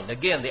mind.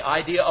 Again, the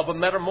idea of a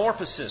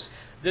metamorphosis.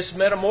 This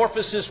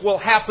metamorphosis will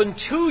happen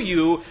to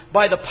you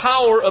by the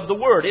power of the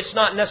Word. It's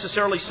not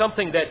necessarily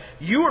something that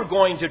you are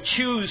going to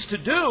choose to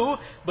do,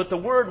 but the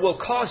Word will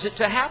cause it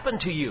to happen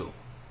to you.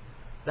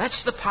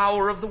 That's the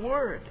power of the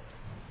Word.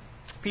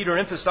 Peter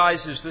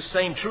emphasizes this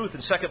same truth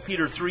in 2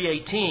 Peter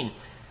 3:18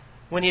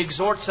 when he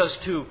exhorts us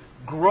to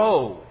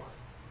grow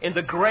in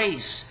the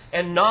grace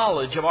and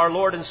knowledge of our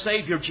Lord and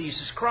Savior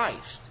Jesus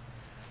Christ.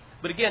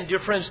 But again, dear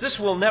friends, this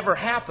will never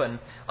happen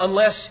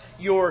unless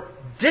you're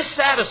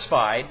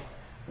dissatisfied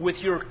with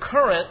your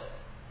current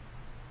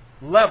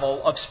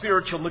level of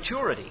spiritual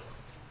maturity.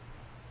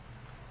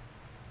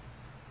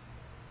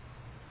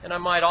 And I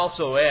might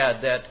also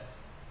add that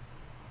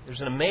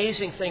there's an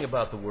amazing thing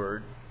about the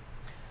Word.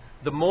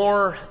 The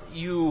more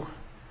you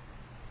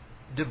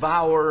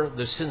devour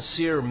the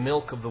sincere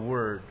milk of the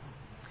Word,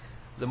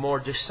 the more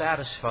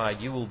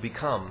dissatisfied you will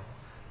become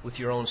with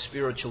your own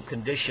spiritual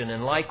condition.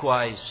 And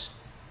likewise,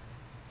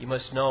 you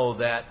must know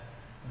that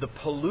the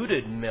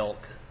polluted milk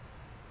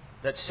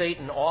that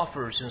Satan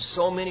offers in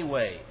so many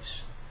ways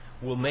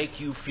will make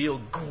you feel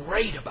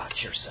great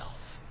about yourself,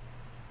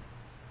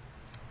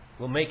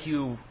 will make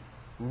you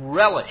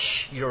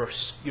relish your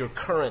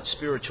current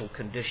spiritual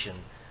condition.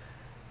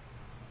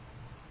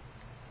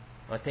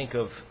 I think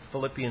of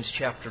Philippians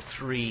chapter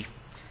 3.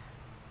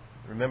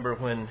 Remember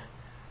when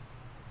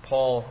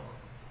Paul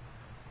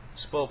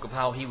spoke of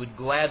how he would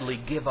gladly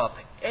give up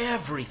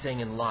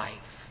everything in life.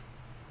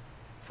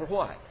 For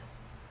what?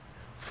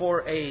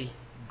 For a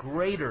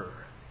greater,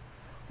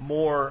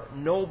 more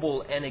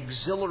noble and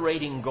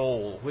exhilarating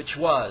goal, which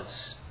was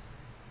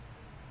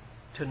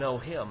to know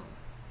Him.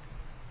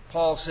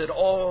 Paul said,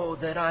 "Oh,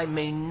 that I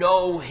may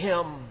know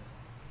Him."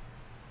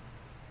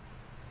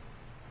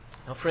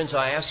 Now, friends,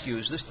 I ask you,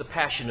 is this the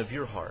passion of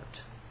your heart?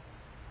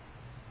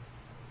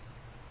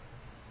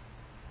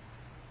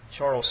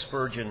 Charles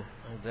Spurgeon,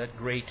 that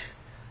great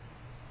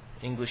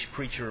English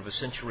preacher of a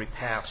century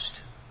past,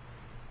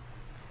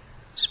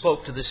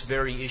 spoke to this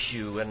very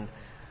issue. And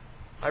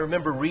I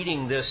remember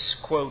reading this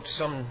quote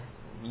some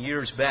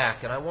years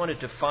back, and I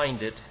wanted to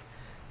find it.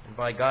 And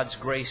by God's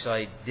grace,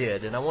 I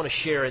did. And I want to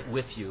share it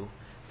with you.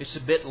 It's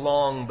a bit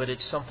long, but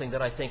it's something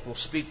that I think will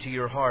speak to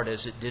your heart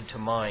as it did to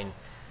mine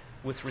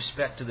with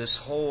respect to this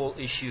whole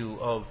issue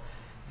of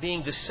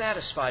being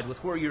dissatisfied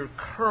with where you're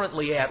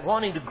currently at,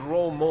 wanting to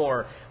grow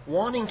more,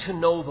 wanting to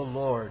know the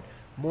Lord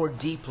more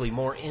deeply,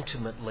 more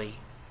intimately.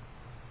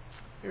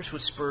 Here's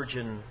what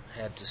Spurgeon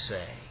had to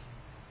say.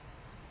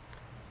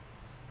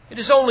 "It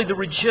is only the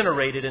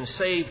regenerated and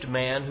saved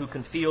man who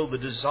can feel the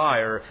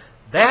desire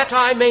that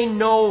I may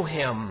know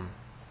Him."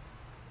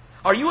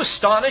 Are you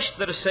astonished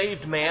that a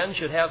saved man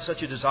should have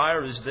such a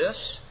desire as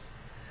this?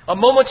 A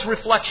moment's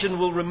reflection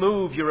will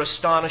remove your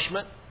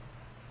astonishment.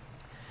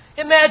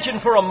 Imagine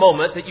for a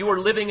moment that you are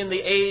living in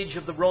the age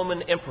of the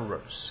Roman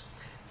emperors.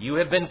 You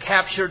have been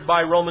captured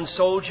by Roman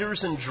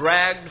soldiers and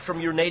dragged from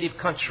your native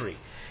country.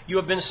 You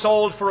have been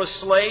sold for a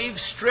slave,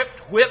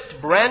 stripped,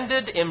 whipped,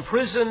 branded,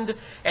 imprisoned,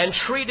 and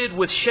treated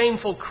with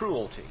shameful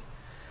cruelty.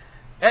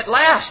 At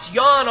last,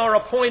 yon are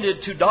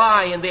appointed to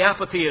die in the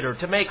amphitheater,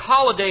 to make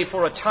holiday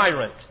for a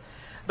tyrant.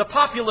 The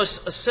populace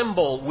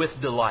assemble with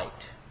delight.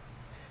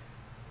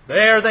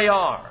 There they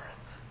are,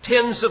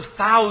 tens of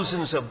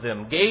thousands of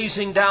them,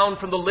 gazing down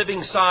from the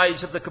living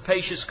sides of the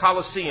capacious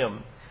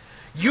Colosseum.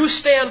 You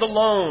stand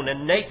alone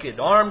and naked,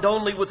 armed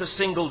only with a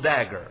single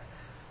dagger,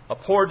 a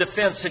poor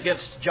defense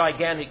against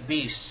gigantic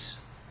beasts.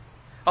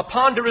 A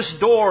ponderous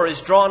door is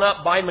drawn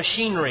up by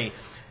machinery,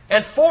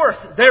 and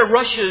forth there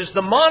rushes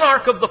the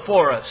monarch of the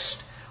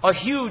forest, a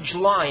huge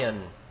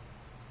lion.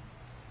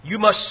 You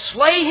must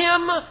slay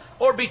him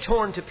or be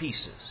torn to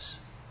pieces.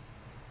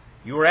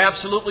 You are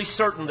absolutely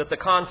certain that the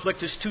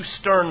conflict is too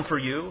stern for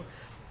you,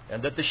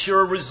 and that the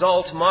sure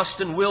result must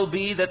and will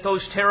be that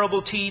those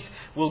terrible teeth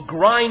will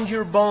grind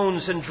your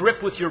bones and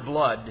drip with your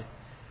blood.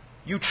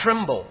 You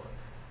tremble.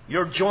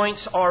 Your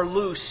joints are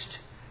loosed.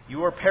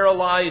 You are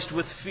paralyzed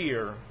with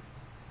fear,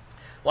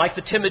 like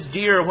the timid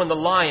deer when the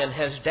lion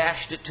has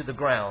dashed it to the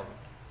ground.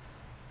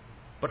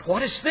 But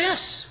what is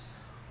this?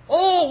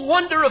 Oh,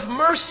 wonder of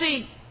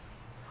mercy!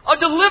 A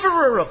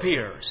deliverer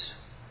appears.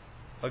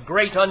 A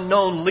great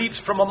unknown leaps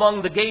from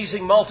among the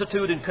gazing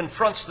multitude and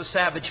confronts the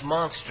savage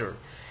monster.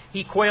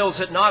 He quails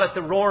it not at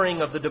the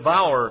roaring of the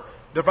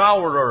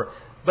devourer,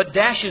 but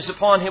dashes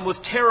upon him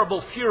with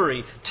terrible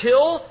fury,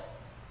 till,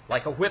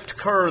 like a whipped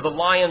cur, the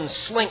lion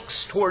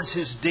slinks towards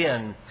his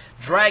den,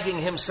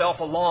 dragging himself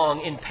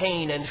along in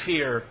pain and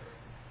fear.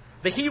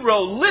 The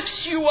hero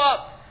lifts you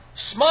up,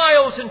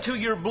 smiles into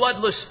your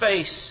bloodless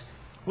face,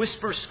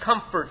 whispers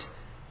comfort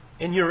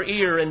in your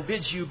ear, and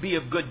bids you be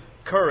of good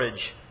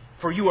courage,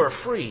 for you are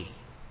free.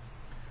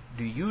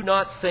 Do you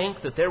not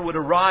think that there would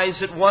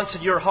arise at once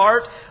in your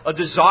heart a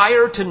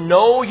desire to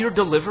know your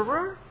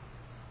deliverer?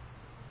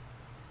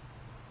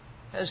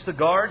 As the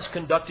guards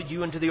conducted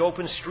you into the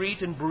open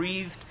street and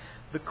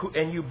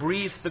you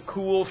breathed the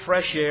cool,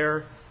 fresh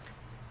air,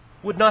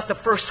 would not the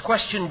first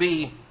question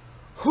be,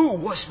 who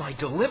was my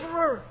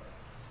deliverer?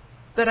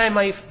 That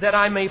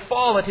I may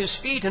fall at his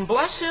feet and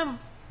bless him.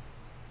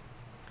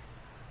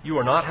 You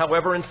are not,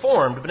 however,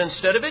 informed, but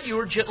instead of it, you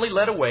are gently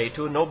led away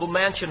to a noble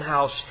mansion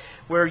house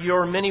where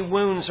your many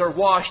wounds are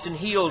washed and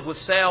healed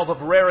with salve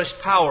of rarest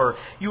power.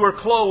 You are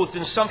clothed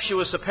in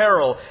sumptuous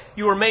apparel.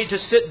 You are made to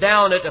sit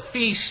down at a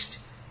feast.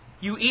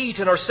 You eat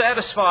and are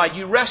satisfied.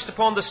 You rest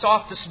upon the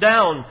softest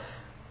down.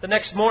 The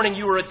next morning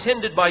you are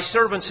attended by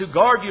servants who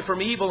guard you from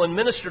evil and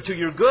minister to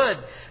your good.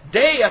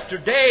 Day after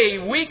day,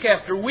 week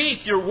after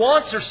week, your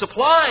wants are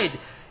supplied.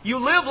 You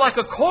live like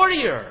a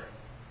courtier.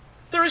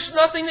 There is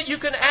nothing that you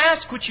can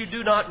ask which you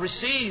do not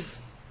receive.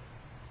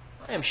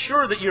 I am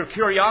sure that your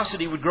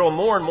curiosity would grow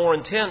more and more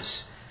intense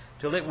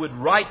till it would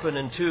ripen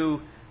into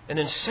an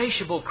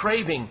insatiable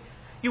craving,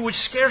 you would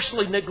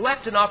scarcely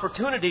neglect an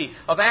opportunity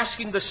of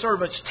asking the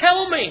servants,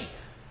 "Tell me,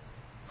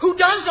 who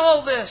does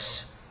all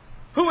this?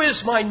 Who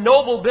is my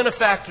noble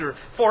benefactor?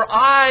 For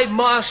I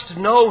must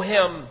know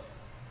him."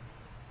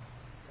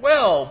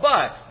 "Well,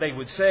 but," they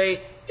would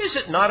say, "is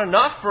it not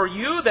enough for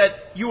you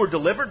that you were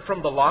delivered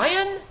from the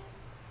lion?"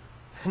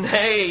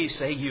 "Nay,"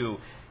 say you,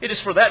 "it is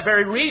for that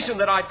very reason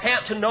that I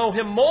pant to know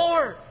him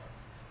more.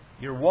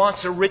 Your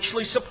wants are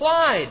richly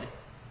supplied.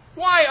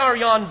 Why are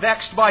yon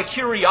vexed by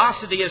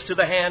curiosity as to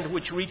the hand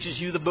which reaches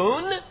you the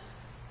boon?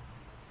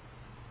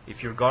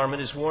 If your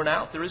garment is worn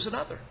out, there is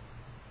another.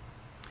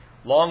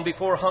 Long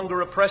before hunger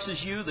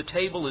oppresses you, the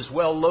table is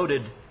well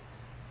loaded.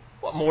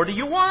 What more do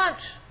you want?"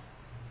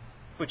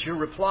 But your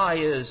reply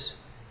is,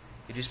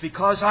 "It is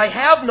because I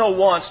have no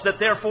wants that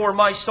therefore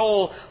my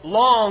soul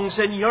longs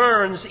and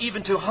yearns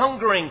even to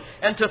hungering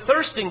and to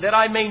thirsting, that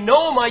I may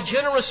know my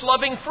generous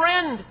loving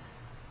friend."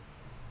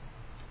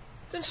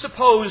 Then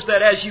suppose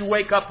that as you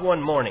wake up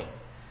one morning,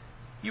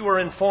 you are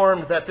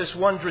informed that this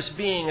wondrous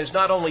being has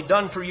not only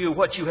done for you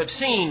what you have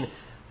seen,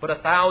 but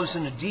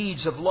 1,000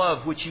 deeds of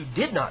love which you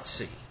did not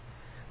see,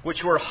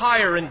 which were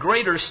higher and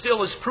greater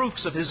still as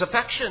proofs of his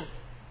affection.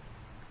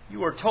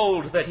 You are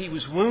told that he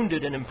was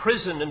wounded and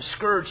imprisoned and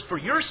scourged for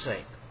your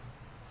sake.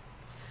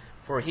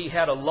 For he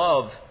had a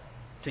love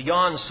to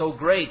yon so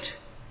great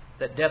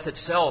that death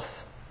itself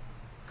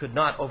could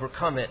not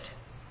overcome it.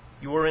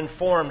 You are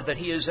informed that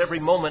he is every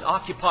moment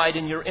occupied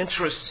in your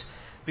interests,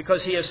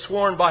 because he has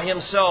sworn by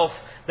himself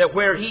that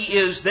where he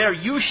is, there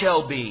you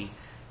shall be.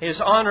 His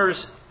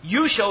honors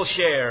you shall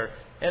share,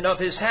 and of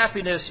his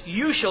happiness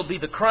you shall be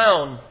the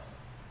crown.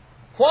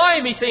 Why,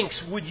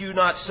 methinks, would you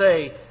not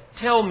say,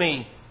 "Tell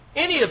me,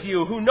 any of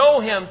you who know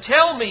him,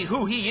 tell me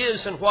who he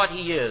is and what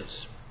he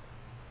is"?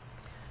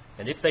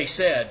 And if they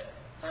said,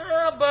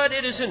 "But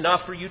it is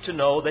enough for you to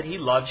know that he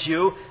loves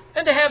you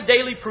and to have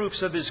daily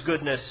proofs of his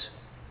goodness,"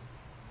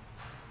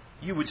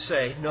 you would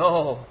say,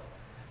 "No,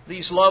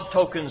 these love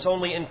tokens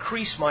only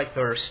increase my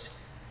thirst.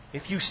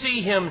 If you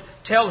see him,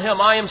 tell him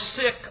I am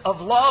sick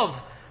of love.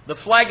 The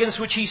flagons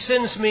which he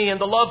sends me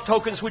and the love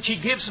tokens which he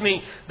gives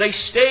me, they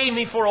stay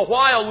me for a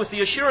while with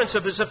the assurance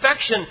of his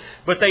affection,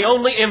 but they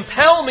only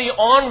impel me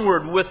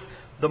onward with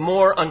the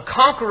more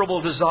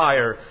unconquerable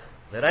desire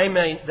that I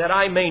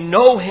may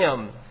know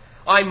him.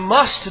 I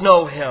must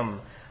know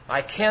him.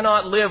 I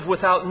cannot live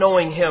without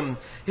knowing him.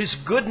 His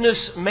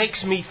goodness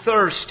makes me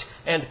thirst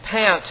and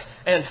pant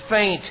and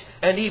faint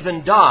and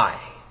even die,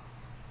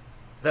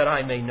 that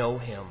I may know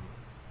him."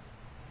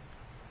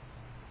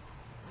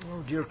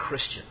 Oh, dear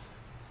Christian,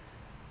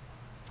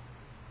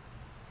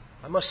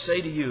 I must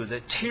say to you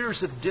that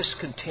tears of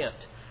discontent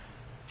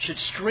should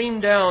stream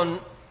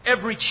down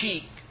every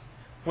cheek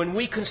when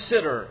we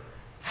consider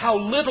how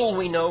little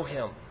we know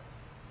him,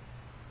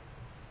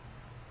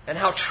 and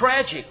how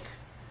tragic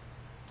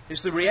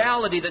is the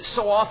reality that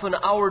so often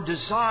our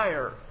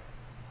desire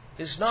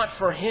is not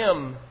for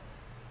him,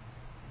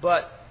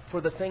 but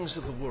for the things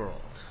of the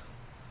world.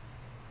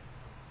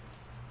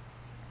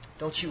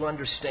 Don't you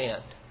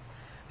understand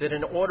that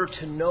in order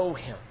to know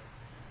him,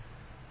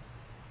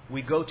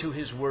 we go to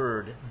his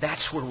word?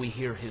 That's where we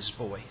hear his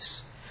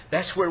voice.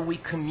 That's where we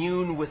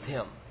commune with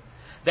him.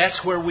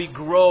 That's where we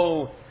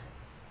grow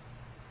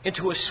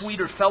into a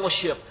sweeter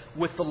fellowship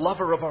with the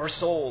lover of our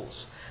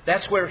souls.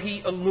 That's where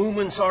he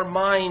illumines our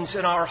minds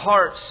and our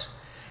hearts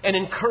and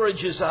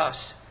encourages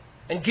us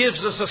and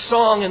gives us a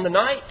song in the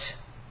night.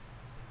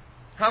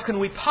 How can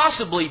we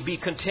possibly be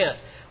content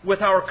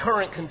with our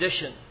current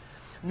condition,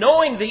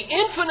 knowing the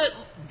infinite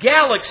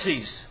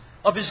galaxies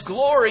of his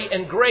glory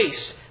and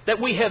grace that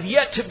we have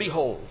yet to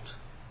behold?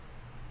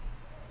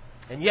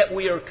 And yet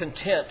we are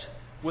content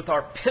with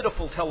our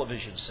pitiful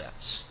television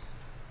sets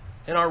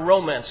and our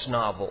romance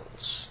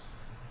novels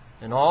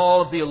and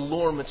all of the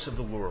allurements of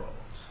the world.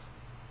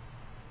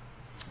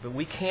 But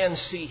we can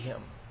see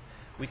him.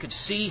 We could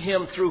see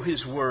him through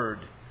his word,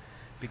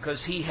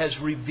 because he has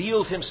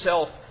revealed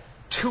himself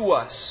to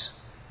us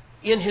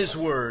in his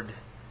word.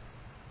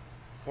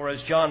 For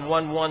as John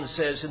 1:1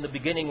 says, "In the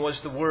beginning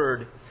was the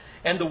Word,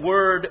 and the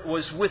Word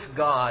was with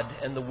God,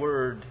 and the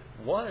Word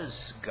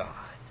was God."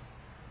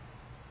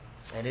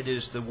 And it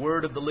is the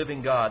Word of the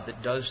living God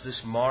that does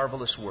this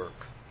marvelous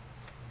work.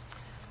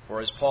 For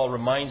as Paul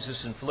reminds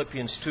us in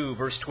Philippians 2,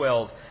 verse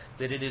 12,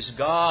 that it is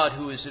God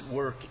who is at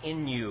work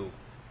in you,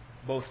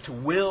 both to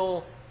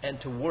will and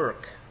to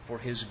work for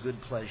his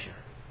good pleasure.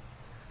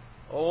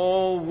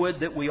 Oh, would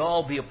that we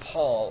all be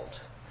appalled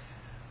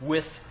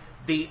with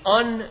the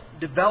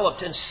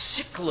undeveloped and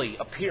sickly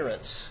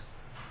appearance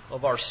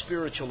of our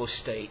spiritual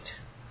estate,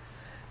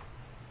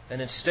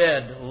 and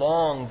instead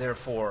long,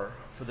 therefore,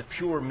 for the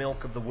pure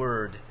milk of the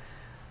Word,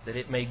 that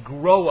it may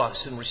grow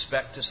us in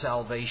respect to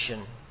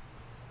salvation.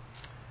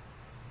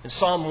 In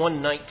Psalm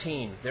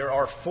 119, there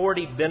are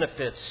 40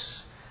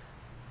 benefits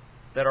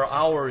that are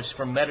ours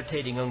from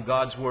meditating on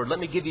God's Word. Let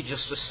me give you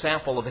just a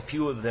sample of a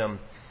few of them.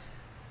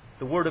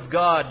 The Word of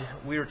God,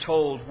 we are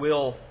told,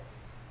 will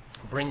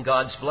bring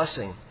God's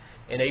blessing,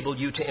 enable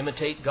you to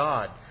imitate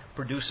God,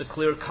 produce a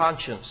clear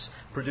conscience,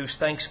 produce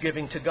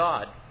thanksgiving to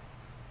God,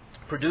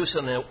 produce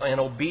an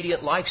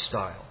obedient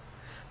lifestyle,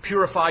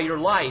 purify your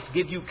life,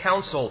 give you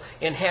counsel,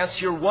 enhance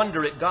your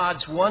wonder at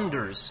God's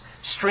wonders,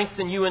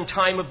 strengthen you in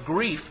time of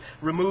grief,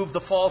 remove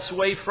the false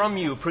way from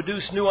you,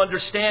 produce new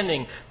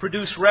understanding,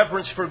 produce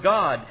reverence for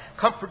God,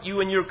 comfort you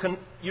in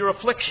your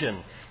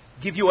affliction,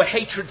 give you a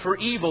hatred for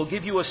evil,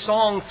 give you a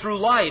song through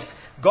life,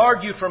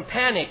 guard you from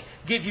panic,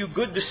 give you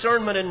good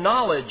discernment and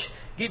knowledge,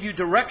 give you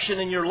direction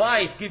in your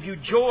life, give you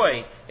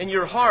joy in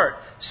your heart,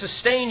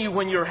 sustain you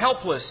when you're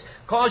helpless,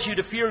 cause you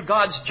to fear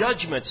God's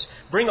judgments,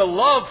 bring a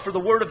love for the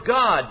Word of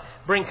God,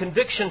 bring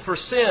conviction for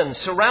sin,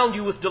 surround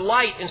you with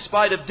delight in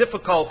spite of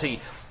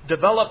difficulty,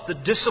 develop the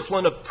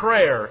discipline of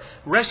prayer,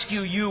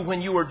 rescue you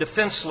when you are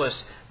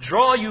defenseless,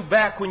 draw you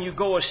back when you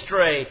go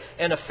astray,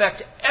 and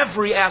affect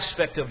every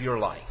aspect of your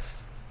life.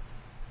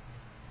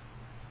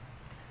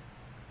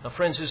 Now,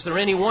 friends, is there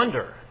any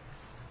wonder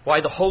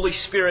why the Holy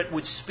Spirit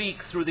would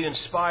speak through the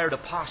inspired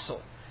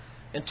apostle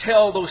and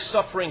tell those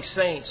suffering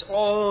saints,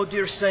 "Oh,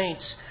 dear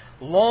saints,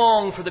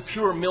 long for the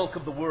pure milk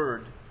of the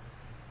Word,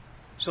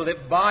 so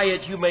that by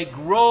it you may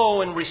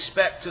grow in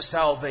respect to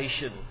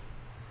salvation."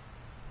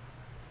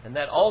 And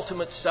that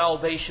ultimate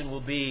salvation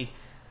will be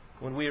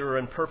when we are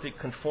in perfect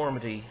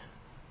conformity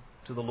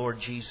to the Lord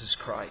Jesus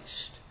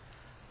Christ.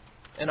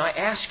 And I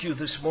ask you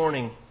this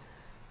morning,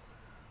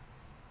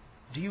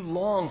 do you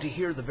long to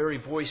hear the very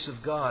voice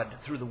of God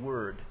through the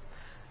Word?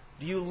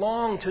 Do you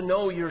long to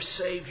know your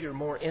Savior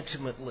more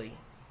intimately?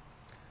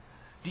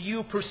 Do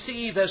you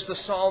perceive, as the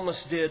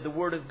psalmist did, the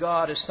Word of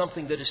God as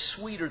something that is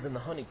sweeter than the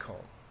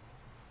honeycomb?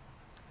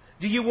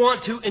 Do you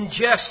want to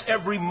ingest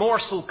every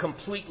morsel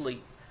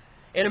completely?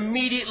 And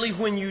immediately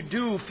when you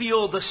do,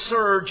 feel the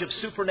surge of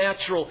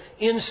supernatural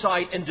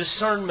insight and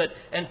discernment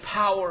and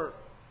power?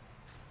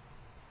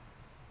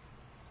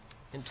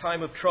 In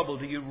time of trouble,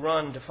 do you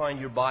run to find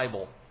your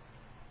Bible,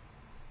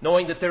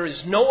 knowing that there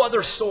is no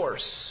other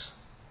source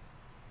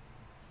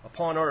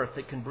upon earth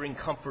that can bring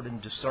comfort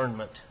and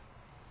discernment?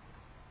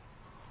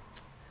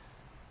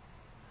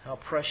 How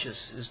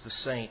precious is the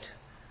saint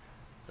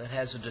that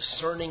has a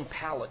discerning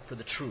palate for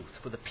the truth,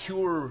 for the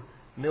pure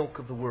milk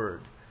of the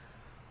Word,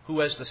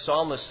 who, as the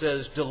psalmist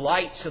says,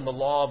 delights in the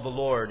law of the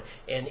Lord,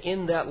 and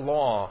in that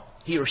law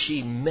he or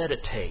she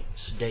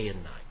meditates day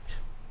and night.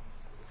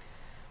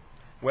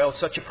 Well,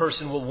 such a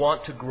person will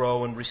want to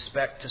grow in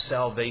respect to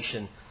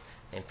salvation.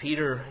 And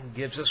Peter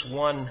gives us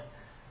one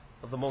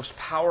of the most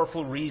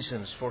powerful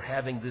reasons for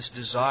having this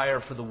desire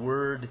for the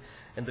Word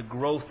and the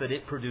growth that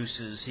it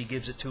produces. He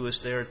gives it to us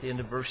there at the end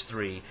of verse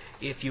 3.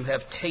 If you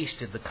have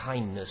tasted the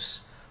kindness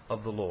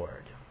of the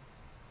Lord.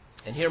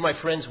 And here, my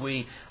friends,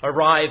 we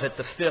arrive at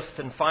the fifth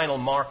and final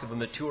mark of a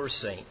mature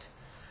saint.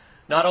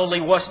 Not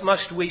only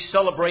must we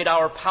celebrate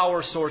our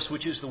power source,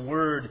 which is the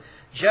Word,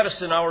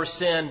 jettison our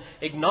sin,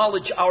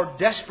 acknowledge our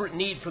desperate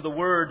need for the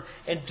Word,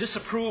 and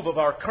disapprove of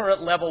our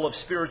current level of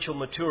spiritual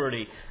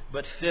maturity,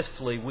 but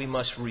fifthly, we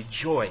must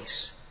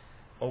rejoice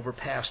over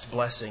past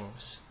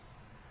blessings.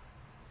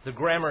 The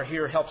grammar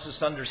here helps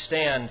us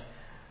understand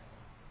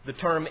the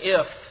term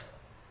 "if"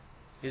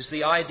 is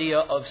the idea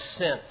of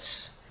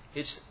since.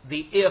 It's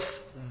the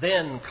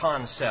if-then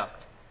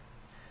concept.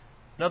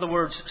 In other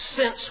words,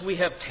 since we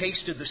have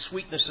tasted the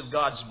sweetness of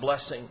God's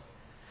blessing,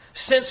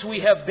 since we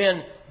have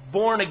been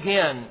born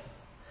again,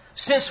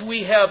 since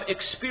we have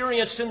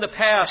experienced in the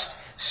past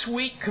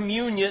sweet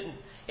communion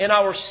in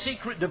our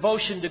secret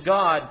devotion to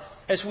God,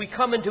 as we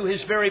come into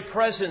His very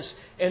presence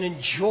and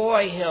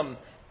enjoy Him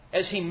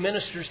as He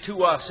ministers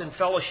to us in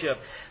fellowship,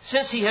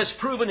 since He has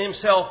proven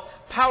Himself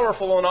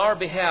powerful on our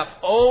behalf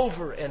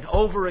over and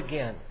over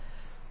again,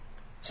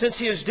 since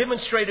He has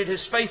demonstrated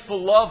His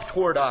faithful love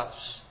toward us,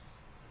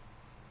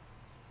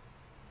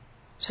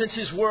 since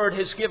His Word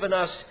has given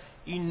us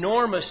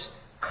enormous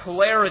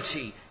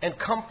clarity and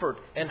comfort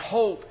and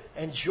hope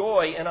and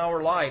joy in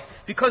our life.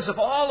 Because of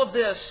all of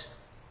this,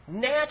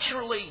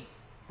 naturally,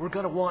 we're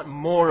going to want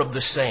more of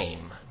the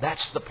same.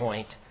 That's the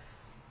point.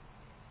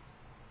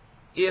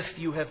 If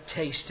you have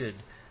tasted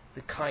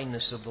the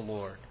kindness of the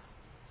Lord.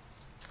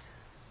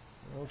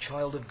 Oh,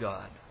 child of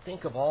God,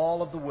 think of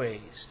all of the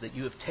ways that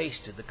you have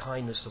tasted the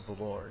kindness of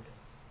the Lord.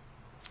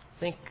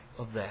 Think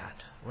of that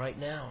right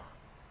now.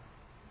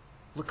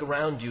 Look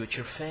around you at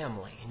your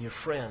family and your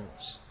friends.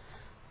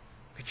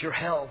 Look at your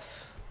health.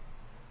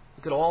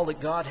 Look at all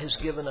that God has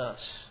given us.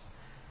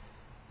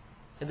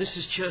 And this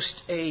is just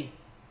a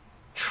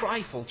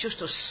trifle, just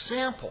a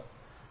sample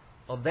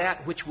of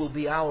that which will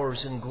be ours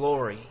in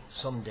glory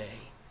someday.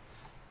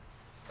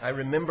 I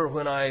remember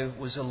when I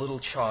was a little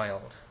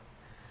child,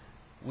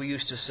 we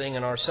used to sing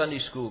in our Sunday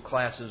school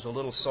classes a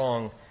little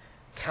song,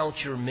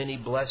 "Count your many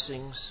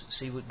blessings,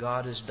 see what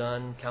God has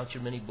done. Count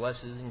your many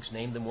blessings,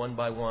 name them one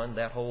by one."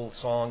 That whole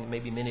song,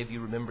 maybe many of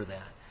you remember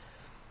that.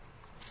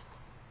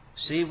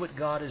 See what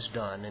God has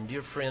done. And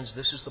dear friends,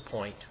 this is the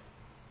point.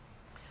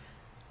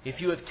 If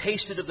you have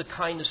tasted of the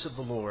kindness of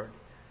the Lord,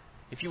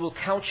 if you will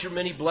count your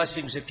many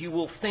blessings, if you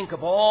will think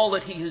of all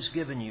that He has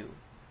given you,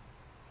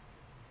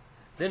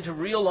 then to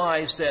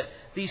realize that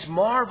these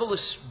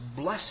marvelous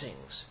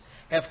blessings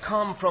have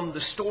come from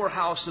the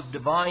storehouse of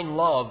divine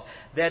love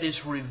that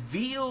is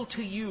revealed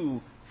to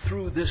you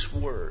through this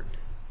Word.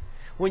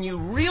 When you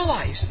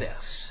realize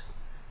this,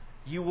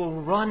 you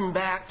will run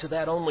back to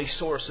that only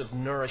source of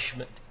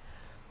nourishment.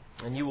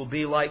 And you will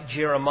be like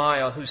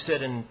Jeremiah, who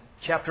said in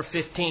chapter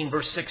 15,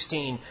 verse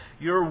 16,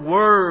 "Your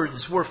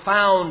words were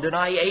found, and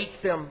I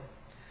ate them.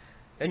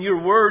 And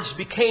your words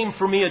became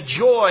for me a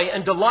joy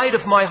and delight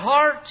of my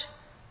heart.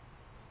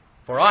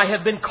 For I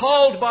have been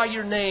called by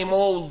your name,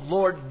 O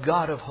Lord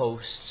God of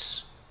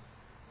hosts."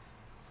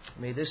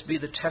 May this be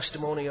the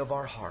testimony of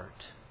our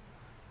heart.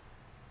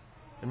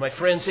 And my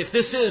friends, if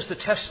this is the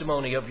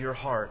testimony of your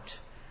heart,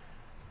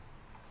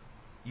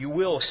 you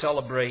will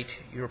celebrate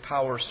your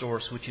power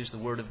source, which is the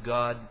Word of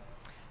God.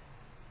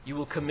 You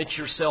will commit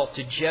yourself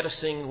to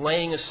jettisoning,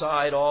 laying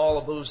aside all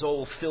of those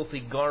old filthy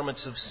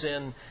garments of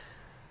sin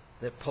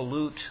that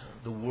pollute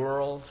the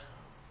world.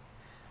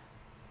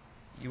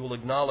 You will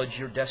acknowledge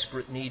your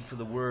desperate need for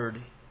the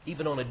Word,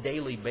 even on a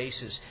daily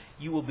basis.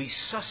 You will be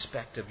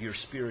suspect of your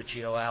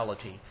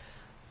spirituality,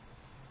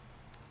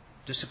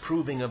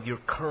 disapproving of your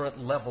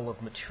current level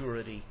of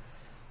maturity.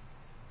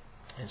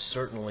 And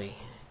certainly,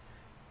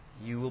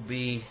 you will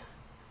be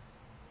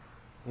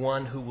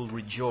one who will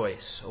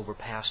rejoice over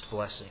past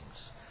blessings.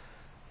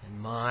 And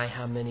my,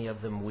 how many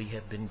of them we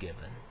have been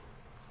given.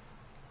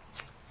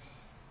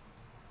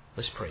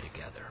 Let's pray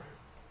together.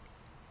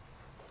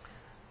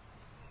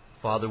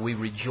 Father, we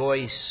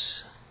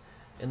rejoice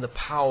in the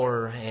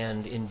power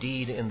and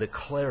indeed in the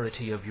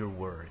clarity of your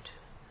Word.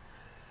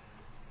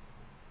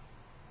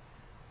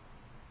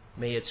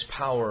 May its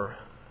power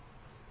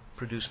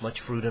produce much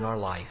fruit in our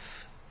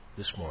life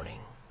this morning.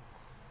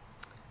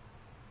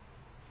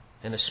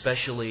 And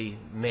especially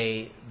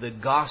may the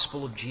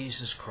gospel of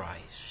Jesus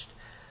Christ,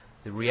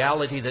 the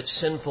reality that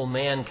sinful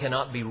man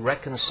cannot be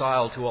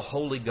reconciled to a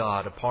holy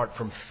God apart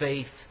from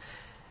faith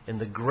in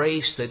the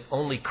grace that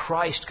only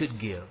Christ could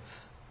give,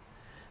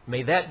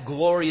 may that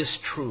glorious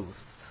truth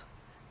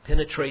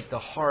penetrate the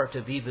heart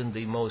of even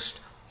the most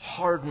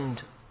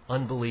hardened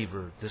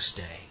unbeliever this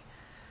day.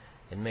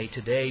 And may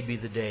today be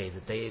the day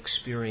that they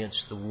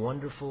experience the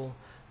wonderful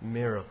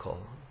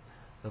miracle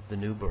of the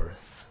new birth.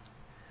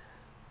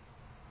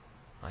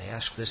 I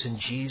ask this in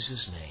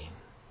Jesus' name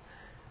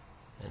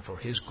and for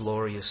His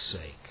glorious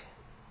sake.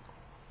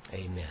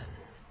 Amen.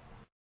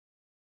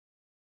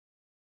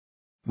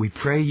 We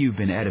pray you've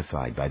been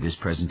edified by this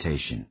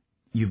presentation.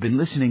 You've been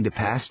listening to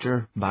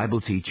Pastor,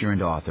 Bible teacher,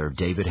 and author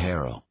David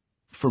Harrell.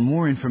 For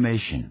more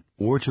information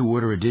or to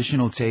order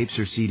additional tapes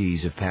or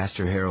CDs of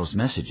Pastor Harrell's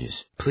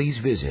messages, please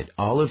visit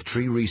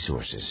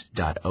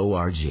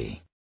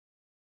olivetreeresources.org.